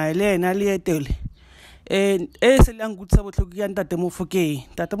re tsamaya le ena le etele se le ngutsa botlhoko ya ntate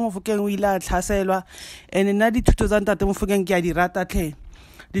Mofokeng o ile a tlhaselwa, and nna dithuto tsa ntate Mofokeng ke a di rata tlhe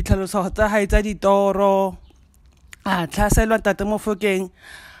ditlhaloso tsa hae tsa ditoro a tlhaselwa ntate Mofokeng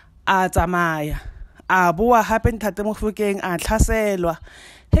a tsamaya a boa hape ntate Mofokeng a tlhaselwa.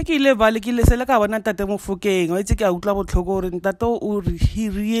 He ke ile vale ke le sele ka bona ntate Mofokeng o itse ke a utlwa botlhoko gore ntate o he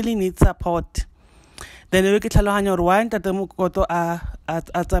really needs support. Then we ke tlhaloganya gore why ntate Mokoto a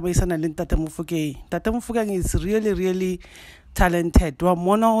tsamaisana le ntate Mofokeng. Ntate Mofokeng is really talented. Wa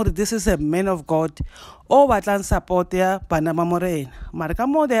mona gore this is a man of God o batlang support ya bana ba morena, mara ka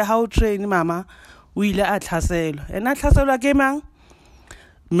mo the how train mama o ile a tlhaselwa, and a tlhaselwa ke mang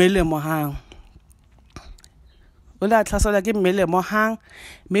Mele Mohang o la tlhaselwa ke Mele Mohang.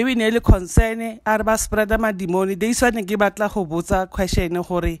 Maybe ne le concern a re ba spreada madimoni de iswane ke batla go botsa question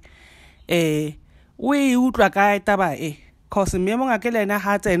gore o e utlwa kae taba cause mme mo ngake lena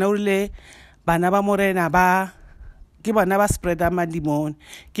ha tsena o le bana ba morena ba ke bona ba spreada madimoni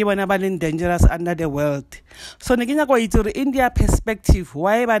ke bona ba leng dangerous under the world. So ne ke nya go itse gore in their perspective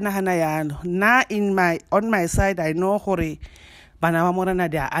why ba nagana yalo. Na on my side I know gore bana ba morena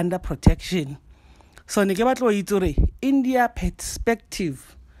they are under protection. So ne ke batla go itse gore in their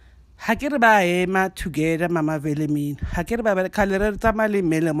perspective ha ke re ba ema together mama vele mina ha ke re ba khale re tsama le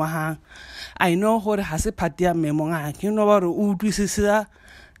Mele Mohang. I know gore ha se party ya memo ngake, you know ba re o utlwisisa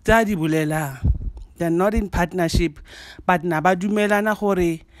tsa di bolela. They're not in partnership, but na ba dumelana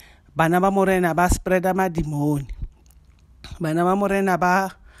gore bana ba morena ba spreada madimoni, bana ba morena ba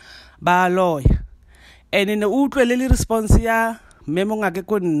lawyer. And in the utlwele le response ya memo ngake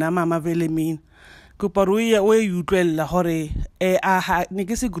ko nna mama vele mina ko paruye o e utlwella gore ne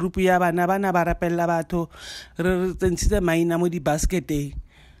ke se group ya bana ba rapella batho re tsentshitse maina mo di basketeng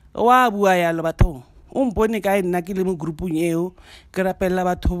wa bua ya lo batho o mpone ka nna ke le mo groupung eo ke rapella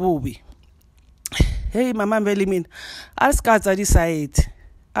batho bobe. Hey mama vele mina a re ska tsa di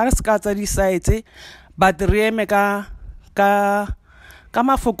sites but re eme ka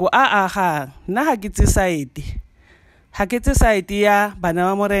mafoko a agang. Nna ha ke tse site ya bana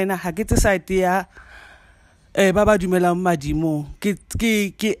ba morena, ha ke tse site ya ba ba dumelang madimo, ke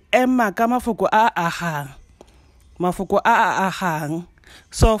ema ka mafoko a agang.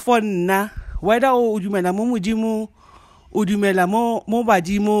 So for nna whether o dumela mo modimo o dumela mo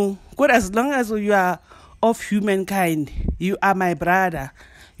badimo, good, as long as you are of humankind, you are my brother,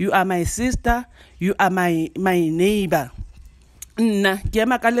 you are my sister, you are my neighbor. Nna ke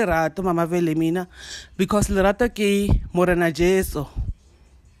ema ka lerato mama vele mina because lerato ke morena Jesu.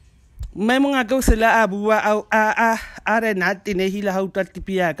 Mme mongaka o sela a bua a re na tenehile ha utla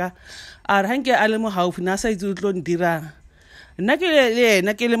tipi yaka a re hanke a le mo haufi na sa itse o tlo ndira nna ke le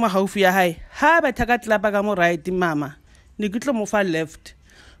ena ke le mo haufi ya hae ha ba thaka tlapa ka mo right mama ne ke tlo mo fa left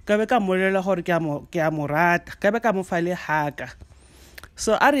ka be ka molela gore ke a mo rata ka be ka mo fa le haka.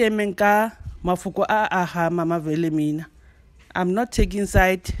 So a re emeng ka mafoko a ha mama vele mina I'm not taking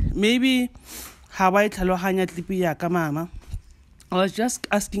side. Maybe how I tlhaloganya tlipi yaka mama, I was just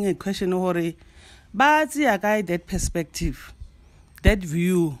asking a question hore ba tsia kae that perspective, that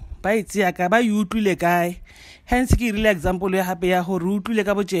view ba tsia ka ba utlwile kae. Hence ke rile example ya hape ya hore utlwile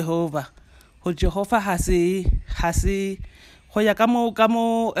ka bo Jehova ho Jehova ha se go ya ka mo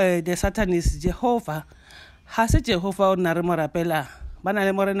the satanist Jehova ha se Jehova o nna re mo rapela bana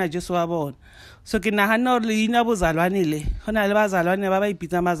le morena Jesu wa bona. So ke nagana gore leina Bazalwane le go na le Bazalwane ba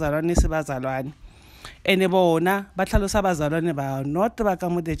ipitsa Bazalwane se Bazalwane, ene bona ba tlhalosa Bazalwane ba not ba ka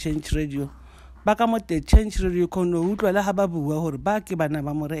mo the change radio, ba ka mo the change radio kono utlwela ha ba bua gore ba ke bana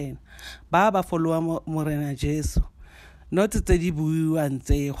ba morena ba followa morena Jesu not tse di buiwa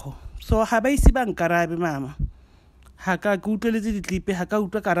ntsego. So ha ba isi ba nkarabe mama, ha ka ke utlweletse ditlipe ha ka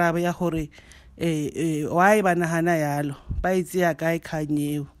utlwa karabe ya gore why ba nagana yalo ba itseya kae kgang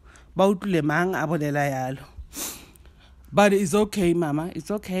eo ba utlwile mang a bolela yalo. But it's okay, Mama. It's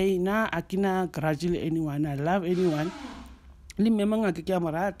okay. Na akina grudge anyone. I love anyone. Ni memanga ke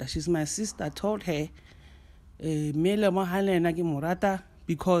morata. She's my sister. I told her, mele mo halena ke morata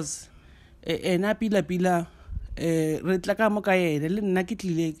because ena pila re tla ka mo ka ene le nna ke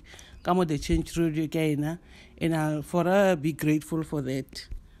tlile ka mo the change radio ka ena and I'll forever be grateful for that.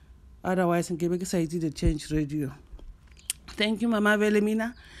 Otherwise nke be ke sa itse the change radio. Thank you, Mama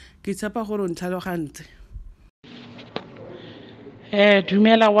Velemina. Ke tsapa gore o ntlhalogantse.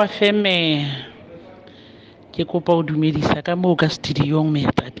 Dumela wa feme ke kopa o dumedisa ka moo ka studio me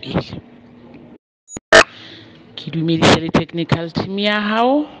ta pele ke dumedise le technical team ya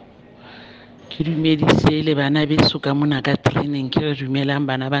hao ke dumedise le bana beso ka mona ka training ke re dumelang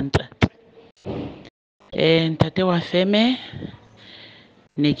bana ba ntate ntate wa feme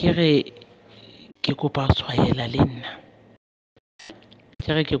ne ke re ke kopa o tshwaela le nna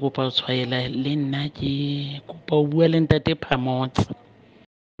ke kopa o tshwaela le nna ke kopa o bua le ntate Phamotse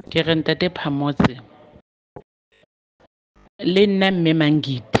ke re ntate Phamotse le nna mme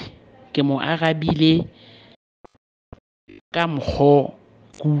Mangiti ke mo arabile ka mkgo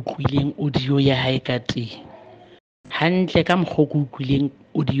ke utlwileng audio ya hae ka teng hantle ka mkgo ke utlwileng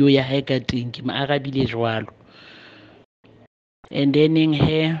audio ya hae ka teng ke mo arabile jwalo and then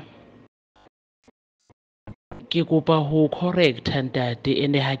ke kopa ho correct ntate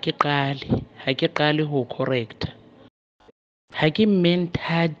ene ha ke qale ho correct ha ke mme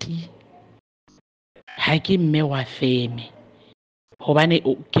Nthati ha ke mme wa feme hobane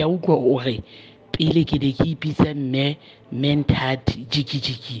ke a utlwa hore pele ke ne ke ipitsa mme Nthati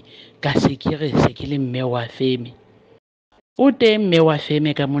jiki ka se ke re se ke le mme wa feme o teng mme wa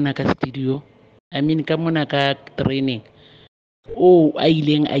feme ka mona ka studio I mean ka mona ka training o a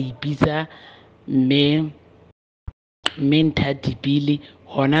ileng a ipitsa mme Nthati pele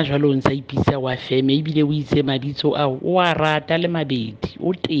hona jwale o ntsa ipitsa wa feme ebile o itse mabitso ao o a rata le mabedi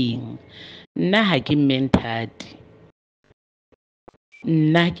o teng nna ha ke mme Nthati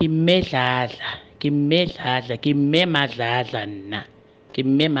nna ke mme Dladla ke mme Madladla nna ke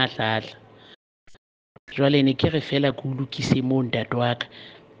mme Madladla jwale ne ke re fela ke lokise mo ntate wa ka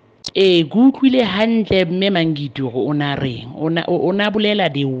ke utlwile hantle mme Mangiti hore o na reng o na bolela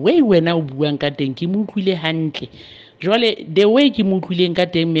the way wena o buang ka teng ke mo utlwile hantle jwale the way ke mo utlwileng ka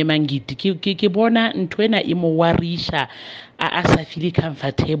teng mme Mangiti ke bona ntho ena e mo warisha a sa feel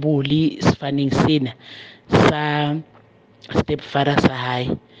comfortable sefaneng sena sa stepfather sa hae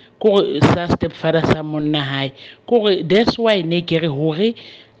sa stepfather sa monna hae gore that's why ne ke re hore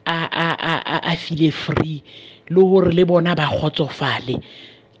a feel free le hore le bona ba khotsofale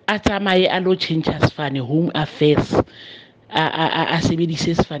a tsamaye a lo change sefane home affairs a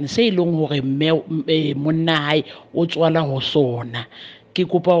sebedise sefane se ileng hore monna hae o tswala ho sona ke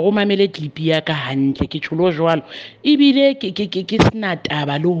kopa go mamele clip ya ka hantle ke tsholo jwalo ebile ke sena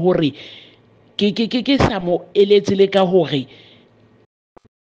taba le hore ke sa mo eletse le ka hore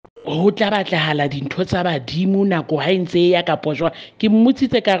ho tla batlahala dintho tsa badimo nako ha ntse ya ka pojwa ke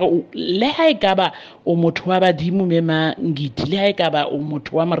mmutsitse ka re le ha e ka ba o motho wa badimo me Mangiti le ha e ka ba o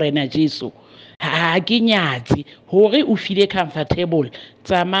motho wa morena Jesu ha ke nyatse hore o feel comfortable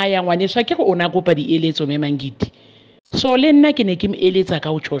tsamaya ngwaneswa ke re o na kopa dieletso me Mangiti so le nna ke ne ke mo eletsa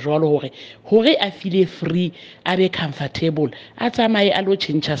ka o tsho jwalo hore a feel free a be comfortable a tsamaye a lo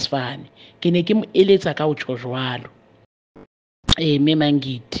change sefane ke ne ke mo eletsa ka o tsho jwalo me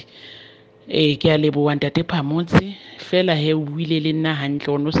Mangiti ke a leboha ntate Phamotse fela he o buile le nna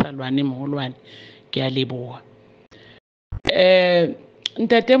hantle o no sa lwane moholwane ke a leboha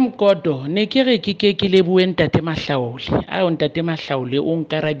ntate Mkodo ne ke re ke lebohe ntate Mahlaole ntate Mahlaole o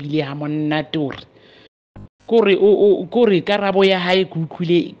nkarabile ha monate kore karabo ya hae ke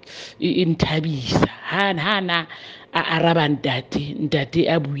utlwile e nthabisa hana a araba ntate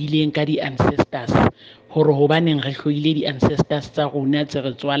a buileng ka di ancestors hore hobaneng re hloile di ancestors tsa rona tse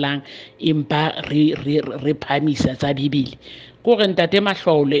re tswalang empa re phamisa tsa Bibele kore ntate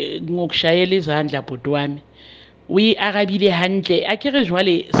Mahlaole ngokushayela izandla bhuti wami o arabile hantle a ke re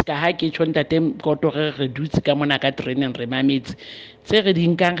jwale ska ha ke tshwa ntate Mkodo re dutse ka mona ka training re mametse tse re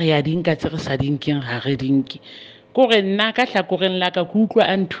dinkang re ya dinka tse re sa dinkeng ha re dinki kore nna ka hlakoreng la ka ke utlwa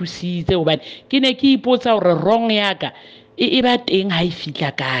a nthusitse hobane ke ne ke ipotsa hore wrong ya ka e ba teng ha e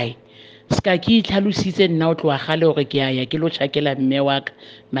fitla kae ska ke itlhalositse nna o tloa gale hore ke ya ke lo tshakela mme wa ka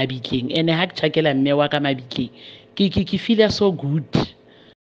mabitleng ene ha ke tshakela mme wa ka mabitleng ke feel so good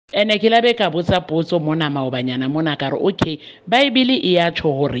ene ke labe ka botsa potso mona maobanyana mona ka re okay Bible e ya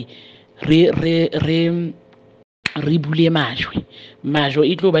tsho hore re re bule majwe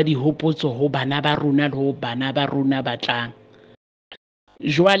e tlo ba dihopotso ho bana ba rona le ho bana ba rona ba tlang.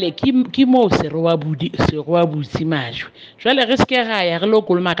 Jwale ke moo se re butsi majwe. Jwale re ske ra ya re lo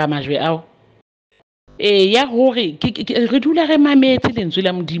kolomaka majwe ao. Ya hore re dula re mametse lentswe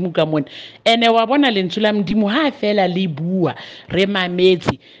la Modimo ka mona, ene wa bona lentswe la Modimo ha fela le bua re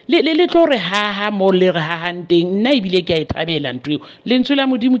mametse le tlo re ha mo le re hahang teng. Nna ebile ke a e thabela ntwe lentswe la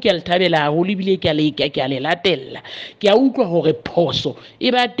Modimo ke a le thabela haholo ebile ke a le latella. Ke a utlwa hore phoso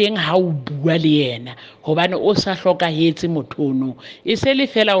e ba teng ha o bua le yena hobane o sa hlokahetse motho ono. E se le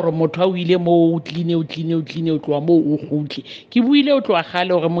fela hore motho a o ile mo o tline o tloa mo o kgutle. Ke buile o tloa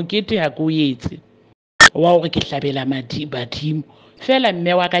gale hore mokete ha ko etse wa hore ke hlabela badimo fela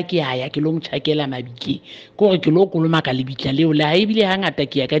mme wa ka ke aya ke lo mtjhakela mabike ke hore ke lo kolomaka lebitla leo la ebile hangata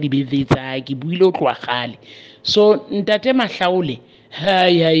ke ya ka dibethe tsa ke buile o tloa gale. So ntate Mahlaole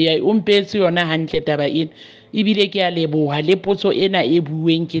o mpetse yona hantle taba ena ebile ke a leboha le potso ena e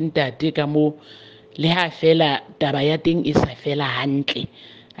bueng ke ntate ka mo le ha fela taba ya teng e sa fela hantle.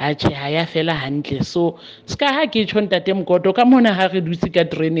 Atjhe ha ya fela hantle. So ska ha ke tjho ntate Mokoto ka mona ha re dutse ka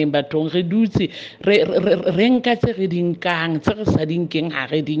traineng bathong re dutse re nka tse re dinkang tse re sa dinkeng ha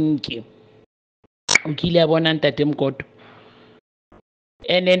re dinke. O kile a bona ntate Mokoto.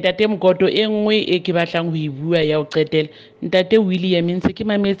 Ene ntate Mokoto e nngwe e ke batlang ho e bua ya ho qetela, ntate William ntse ke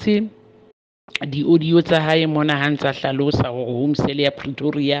mametse di-audio tsa hae mona ha ntsa hlalosa hore home cell ya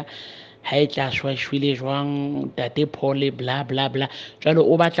Pretoria ha e tla shwashwile jwang, ntate Paul bla bla bla. Jwale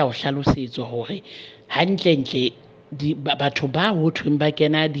o batla ho hlalosetswa hore hantle batho ba ho thweng ba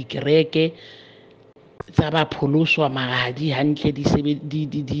kena dikereke tsa ba pholoswa magadi hantle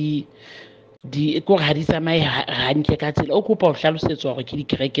di ko ha di tsamaye hantle ka tsela. O kopa ho hlalosetswa hore ke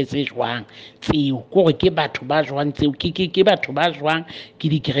dikereke tse jwang tseo, gore ke batho ba jwang tseo, ke batho ba jwang, ke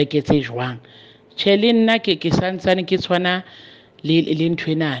dikereke tse jwang. Tjhe le nna ke santsane ke tshwana le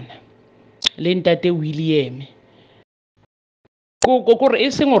nthwenana le ntate William kore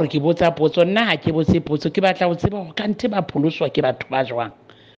e seng hore ke botsa potso. Nna ha ke botse potso, ke batla ho tseba hore kante ba pholoswa ke batho ba jwang.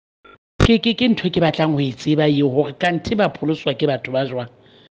 Ke ntho ke batlang ho e tseba eo hore kante ba pholoswa ke batho ba jwang.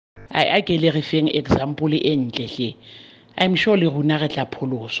 A ke le re feng example e ntle hle. I'm sure le rona re tla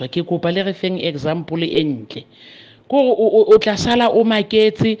pholoswa. Ke kopa le re feng example e ntle. Kore o tla sala o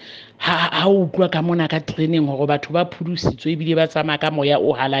maketse ha o utlwa ka mona ka training hore batho ba phudusitswe ebile ba tsamaya ka moya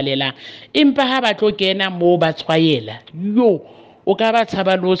o halalelang, empa ha ba tlo kena moo ba tshwaela o ka ba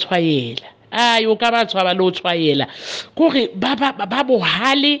tshaba le ho tshwaela. O ka ba tshaba le ho tshwaela kore ba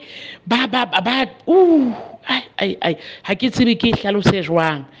bohale ha ke tsebe ke hlalose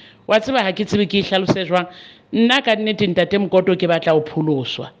jwang. Wa tseba ha ke tsebe ke hlalose jwang. Nna ka nnete ntate Mokoto ke batla ho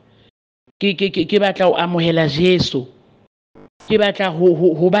pholoswa, ke batla ho amohela Jesu, ke batla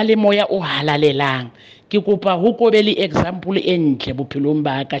ho ba le moya o halalelang. Ke kopa ho ko be le example e ntle bophelong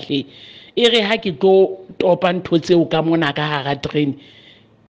ba ka hle. E re ha ke tlo topa ntho tseo ka mona ka hara train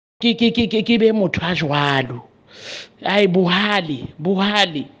ke be motho a jwalo. Bohale bo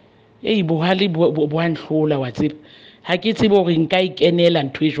anhlola wa tseba. Ha ke tsebe hore nka ikenela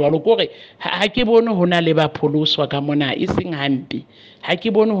ntho e jwalo kore ha ke bone hona le ba pholoswa ka mona e seng hampe. Ha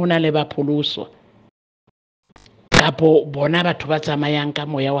ke bone hona le ba pholoswa kapo bona batho ba tsamayang ka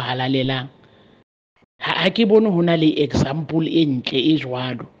moya o halalelang. Ha ke bone hona le example e ntle e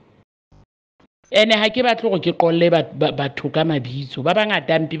jwalo. Ene ha ke batle hore ke qolle batho ka mabitso. Ba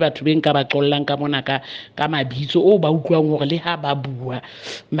bangata mpe batho be nka ba qollang ka mona ka mabitso o ba utlwang hore le ha ba bua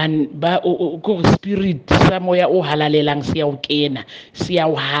man ba ko spirit sa moya o halalelang se ya o kena se ya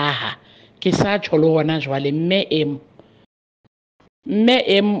o haha. Ke sa tjho le hona jwale mme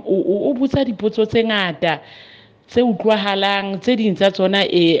o botsa dipotso tse ngata tse utlwahalang, tse ding tsa tsona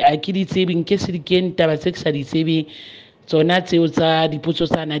a ke di tsebe, nke se di kene taba tse ke sa di tsebeng tsona tseo tsa dipotso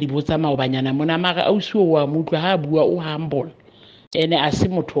tsana di botsa maobanyana mona. Mara ausi wa motho ha bua o humble ene a se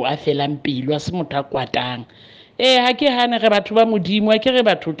motho a felang pelo, a se motho a kwatang. Ha ke hane re batho ba Modimo, a ke re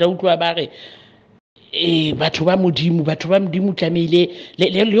batho tla utlwa ba re batho ba Modimo tlamehile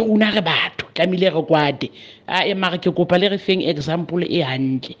le rona re batho tlamehile re kwate. Mara ke kopa le re feng example e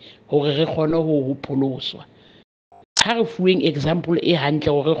hantle hore re kgone ho pholoswa. Ha re fuweng example e hantle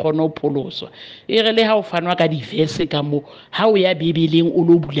hore re kgone ho pholoswa. E re le ha o fanwa ka di-verse ka moo, ha o ya Bibeleng o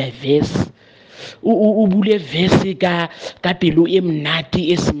lo bula verse, o bule verse ka pelo e mnate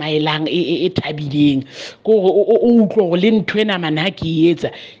e smileang e thabileng kore o utlwe hore le ntho ena mana ha ke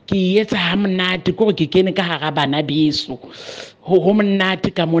etsa ha mnate kore ke kene ka hara bana beso ho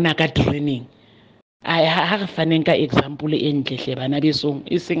mnate ka mona ka training. Ha re faneng ka example e ntle hle bana besong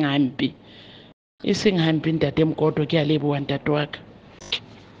e seng hampe ntate Mokoto. Ke a leboha ntate wa ka.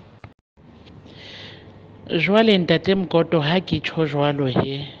 Jwale ntate Mkoto ha ke tjho jwalo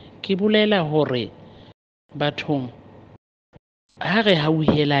he ke bolela hore bathong ha re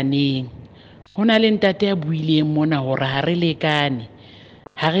hauhelaneng hona le ntate ya buileng mona hore ha re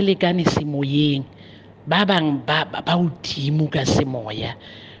lekane semoyeng ba bang ba hodimo ka semoya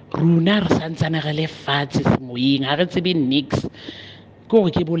rona re santsane re le fatshe semoyeng ha re tsebe nix ke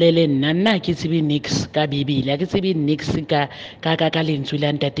hore ke bolele nna ke tsebe nix ka bebele ha ke tsebe nix ka lentswe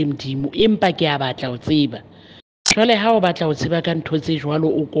la ntate Modimo empa ke a batla ho tseba jwale ha o batla ho tseba ka ntho tse jwalo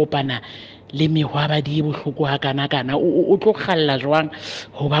o kopana le mehwabadi e bohloko ha kana o tlo kgalla jwang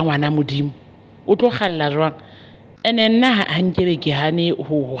ho ba ngwana Modimo o tlo kgalla jwang ene nna ha nkebe ke hane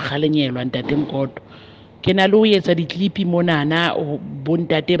ho kgalenyelwa ntate Mkoto ke na le ho etsa diklipi monana bo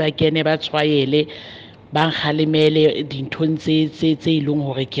ntate ba kene ba tshwaele ba nkgalemele dinthong tse ileng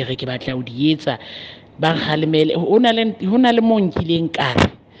hore ke re ke batla ho di etsa ba nkgalemele hona le mo nkileng kare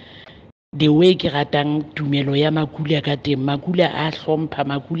the way ke ratang tumelo ya Makula ka teng Makula a hlompha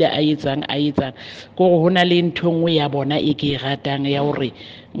Makula a etsang gore hona le ntho engwe ya bona e ke ratang ya hore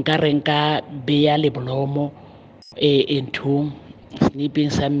nka re nka beya leblomo nthong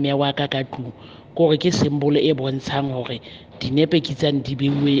snipeng sa mme wa ka tlung gore ke symbol e bontshang hore dinepe ke tsang di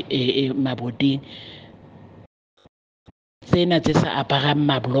beuwe maboteng tsena tse sa aparang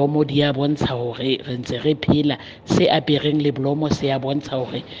mablomo di a bontsha hore re ntse re phela se apereng leblomo se a bontsha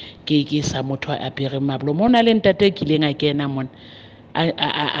hore ke sa motho a apereng mablomo hona le ntate kileng a kena mona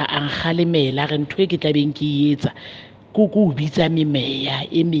a nkgalemela re ntho e ke tla beng ke etsa ko bitsa memeya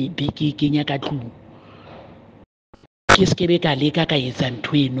e mebe ke kenya ka tlung ke skebe ka leka ka etsa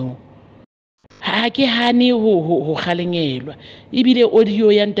ntho eno ha ke hane ho kgalenyelwa ebile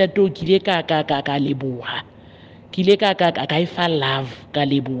audio ya ntate o kile ka leboha ke ile ka e fa love ka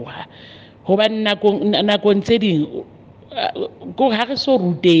leboha hobane nakong tse ding ko ha re so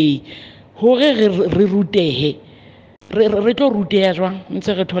rutehe hore re rutehe re tlo ruteha jwang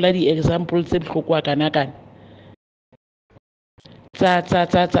ntse re thola di-example tse bohloko kana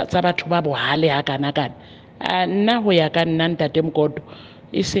tsa batho ba bohale ha kana nna ho ya ka nna ntate Mkoto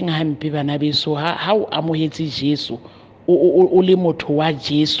e seng hampe bana beso ha o amohetse Jesu o le motho wa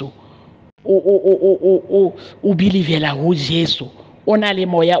Jesu o believela ho Jesu o na le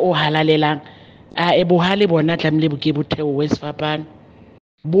moya o halalelang e bohale bona tlamehile bo ke bo theowe sefapano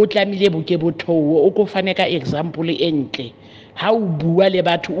bo tlamehile bo ke bo theowe o ko fane ka example e ntle ha o bua le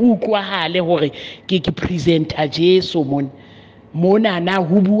batho o utlwahale hore ke presenter Jesu mona na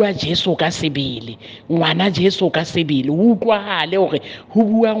ho bua Jesu ka sebele ngwana Jesu ka sebele o utlwahale hore ho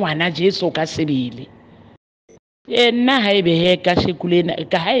bua ngwana Jesu ka sebele nna haebe he ka shekulena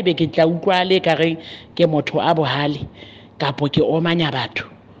ka haebe ke tla utlwa le ka reng ke motho a bohale kapo ke omanya batho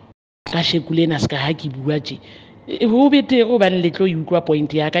ka shekulena ska ha ke bua tje ho betere ho bane le tlo utlwa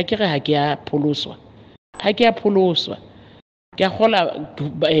point ya ka ke re ha ke a pholoswa ke a gola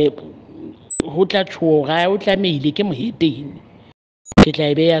ho tla tshora o tlameile ke moheteng ke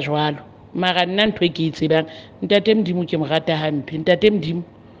tla e beya jwalo mara nna ntho e ke tsebang ntate Modimo ke mo rata hampe ntate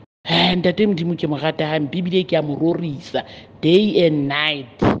Modimo ke mo rata hampe ebile ke a mo rorisa day and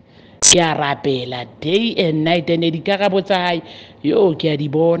night ke a rapela day and night ene dikarabo tsa hae yo ke a di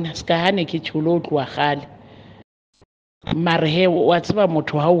bona ska hane ke tsholo tloa gale mare he wa tseba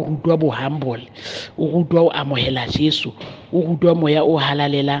motho ha o rutwa bo humble o rutwa o amohela Jesu o rutwa moya o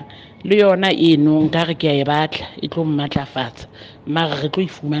halalelang le yona eno nkare ke a e batla e tlo mmatlafatsa mara re tlo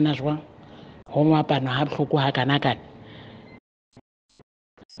ifumana jwang ho ngwapana ha bohloko ha kana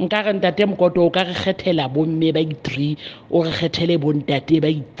nkare ntate Mkoto o ka re kgethela bomme ba i3 o re kgethele bontate ba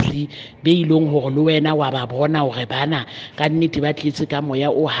i3 be ileng hore le wena wa ba bona hore bana ka nnete ba tletse ka moya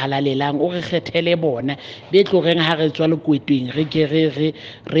o halalelang o re kgethele bona be tlo reng ha re tswa lekwetweng re ke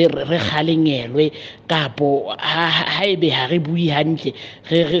re kgalenyelwe kapo haebe ha re bui hantle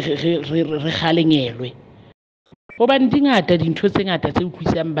re kgalenyelwe hobane dingata dintho tse ngata tse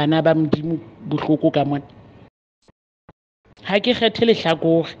utlwisang bana ba Modimo bohloko ka mona ha ke kgethe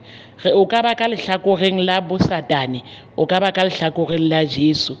lehlakore o ka ba ka lehlakoreng la bosatane o ka ba ka lehlakoreng la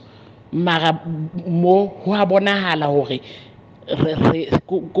Jesu mara mo ho a bonahala hore re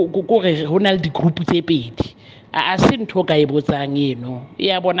ho na le di-group tse pedi a se ntho ka e botsang eno e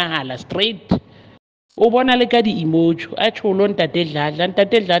a bonahala straight o bona le ka di-emoji a tsholo ntate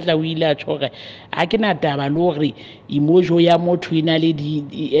Dladla o ile a tshore ha ke na taba le hore emoji ya motho e na le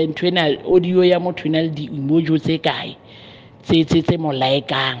ntho ena audio ya motho e na le di-emoji tse kae tse mo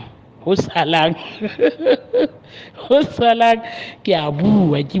laikang ho salang ke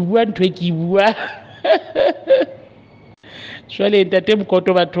bua ntho e ke bua jwale ntate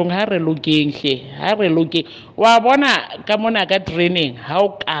Mokoto bathong ha re lokeng hle ha re lokeng wa bona ka mona ka training ha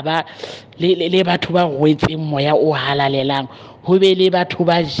o ka ba le batho ba rwetseng moya o halalelang ho be le batho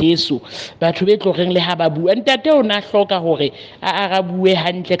ba Jesu batho be tloreng le ha ba bua ntate o na hloka hore a arabue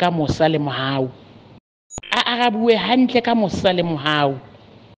hantle ka mosa le mohau a arabue hantle ka mosa le mohau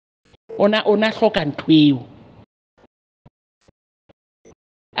ona hloka ntweo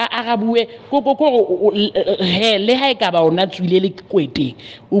a arabue he le ha eka ba ona tswile le kweteng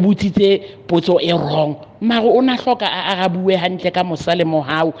o butsitse potso e wrong mara ona hloka a arabue hantle ka mosa le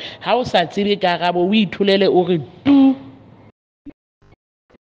mohau ha o sa tsebe ka arabo o ithulele o re tu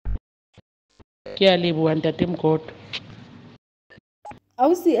ke a leboha ntate Mokoto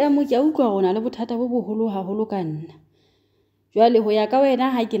ausi mo ke a utlwa rona le bothata bo boholo haholo ka nna jwale ho ya ka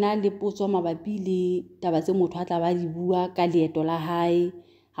wena ha ke na le potso mabapi le taba tse motho a tla ba di bua ka leeto la hae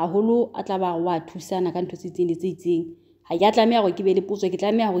haholo a tla ba wa thusana ka ntho tse itseng le tse itseng ha ke a tlameha hore ke be le potso ke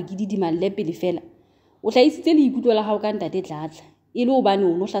tlameha hore ke didimalle pele fela o hlahisitse le ikutlwa la hao ka ntate Tlatla e le hobane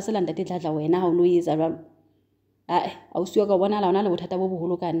o no hlasela ntate Tlatla wena ha o no etsa jwalo ausi wa ka bona la ona le bothata bo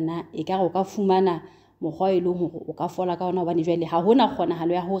boholo ka nna e ka re o ka fumana mokgwa e leng hore o ka fola ka ona hobane jwale ha hona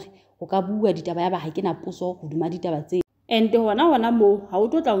kgonahalo ya hore o ka bua ditaba ya ba ha ke na potso hodima ditaba tse and hona mo ha o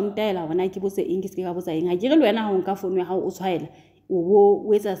tla o ntaela hona ke botse eng ke se ka botsa eng ha ke re le wena ha o nka fono ya hao o tshwaela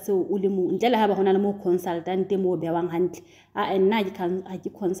o etsa seo o le mong ntle le ha ba hona le mo consultant mo bewang hantle nna ha ke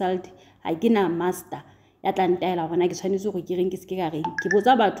consult ha ke na master ya tla ntaela hona ke tshwanetse go ke reng ke se ka reng ke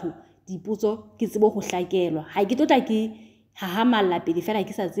botsa batho dipotso ke tsebo go hlakelwa ha ke tla ke hahamalla pele fela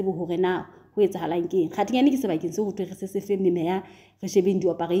ke sa tsebe hore na ho etsahalang keng kgathinyane ke sebakeng se ho thwe re se fe meme ya re shebeng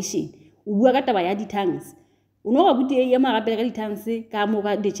di-operation o bua ka taba ya di-tongues o no ga buti e ema rapele ka di-tongues ka mo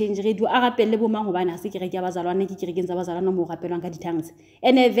ka the change radio a rapelle bo mang hobane ha se kereke ya Bazalwana ke kerekeng tsa Bazalwana mo rapelwang ka di-tongues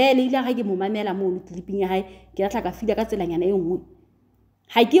ene vele ile ga ke mo mamela mo clipping ya hae ke tla ka fila ka tselanyana e nngwe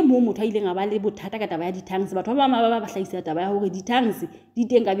ha ke mo motho a ileng a ba le bothata ka taba ya di-tongues batho ba ba hlahisa taba ya hore di-tongues di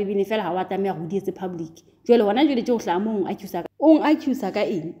teng ka bebene fela ha wa tlameha go di etse public jwale hona jwale tse o hla mo o accuse ka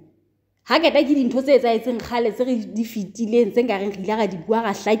eng ha ke ta ke dintho tse etsaetseng khale tse re di fitileng tse nka reng re ile ga di bua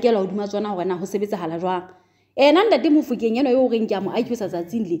ga hlakelwa hodima tsona hore na ho sebetsahala jwang ntate Mofokeng eno yo reng ke a mo accuse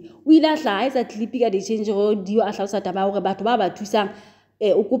tsatsing le o ile a hla a etsa clip ka di-change radio a hlalosa taba hore batho ba thusang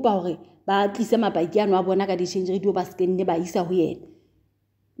o kopa hore ba tlise mapaki ano a bona ka di-change radio ba skenne ba isa ho yena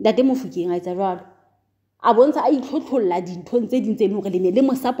ntate Mofokeng a etsa jwalo a bontsha a itlhotlholla dinthong tse ding tse leng hore le ne le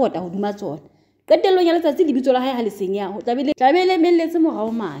mo support hodima tsona qetellong ya letsatsi lebitso la hae ha le senya ho tlabele melletse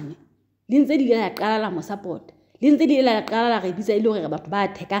morao mane le ntse di ile la qala la mo support le ntse di ile la qala la re bitsa ile hore batho ba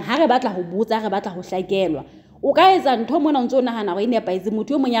thekang ha re batla ho botsa re batla ho hlakelwa o ka etsa ntho mona o ntse o nahana hore e nepaetse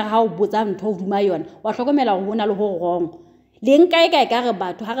motho yo mong ya ha o botsa ntho hodima yona wa hlokomela hore hona le ho wrong le nka ka re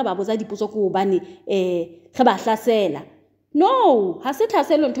batho ha re ba botsa dipotso ko hobane re ba hlasela no ha se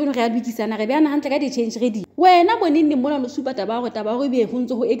thaselo ntho re ya lokisana re bana hantle ka di-change radio wena bonenne mona no supa taba hore be ho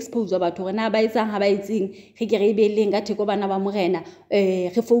ntse ho expose batho re na ba etsang ha ba etseng re ke re e beleng ka theko bana ba morena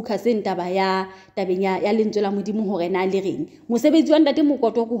re focuseng tabeng ya lentswe la modimo hore na le reng mosebetsi wa ntate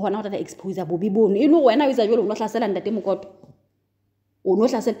Mokoto go hona go tla expose bobi bono e le wena o etsa jalo o no hlasela ntate Mokoto o no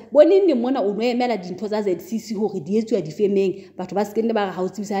hlasela bonenne mona o no emela dintho tsa ZCC hore di etswa difemeng batho ba skenne ba re ha o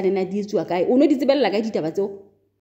tsibisana na di etswa kae o no di tsebella ka ditaba tseo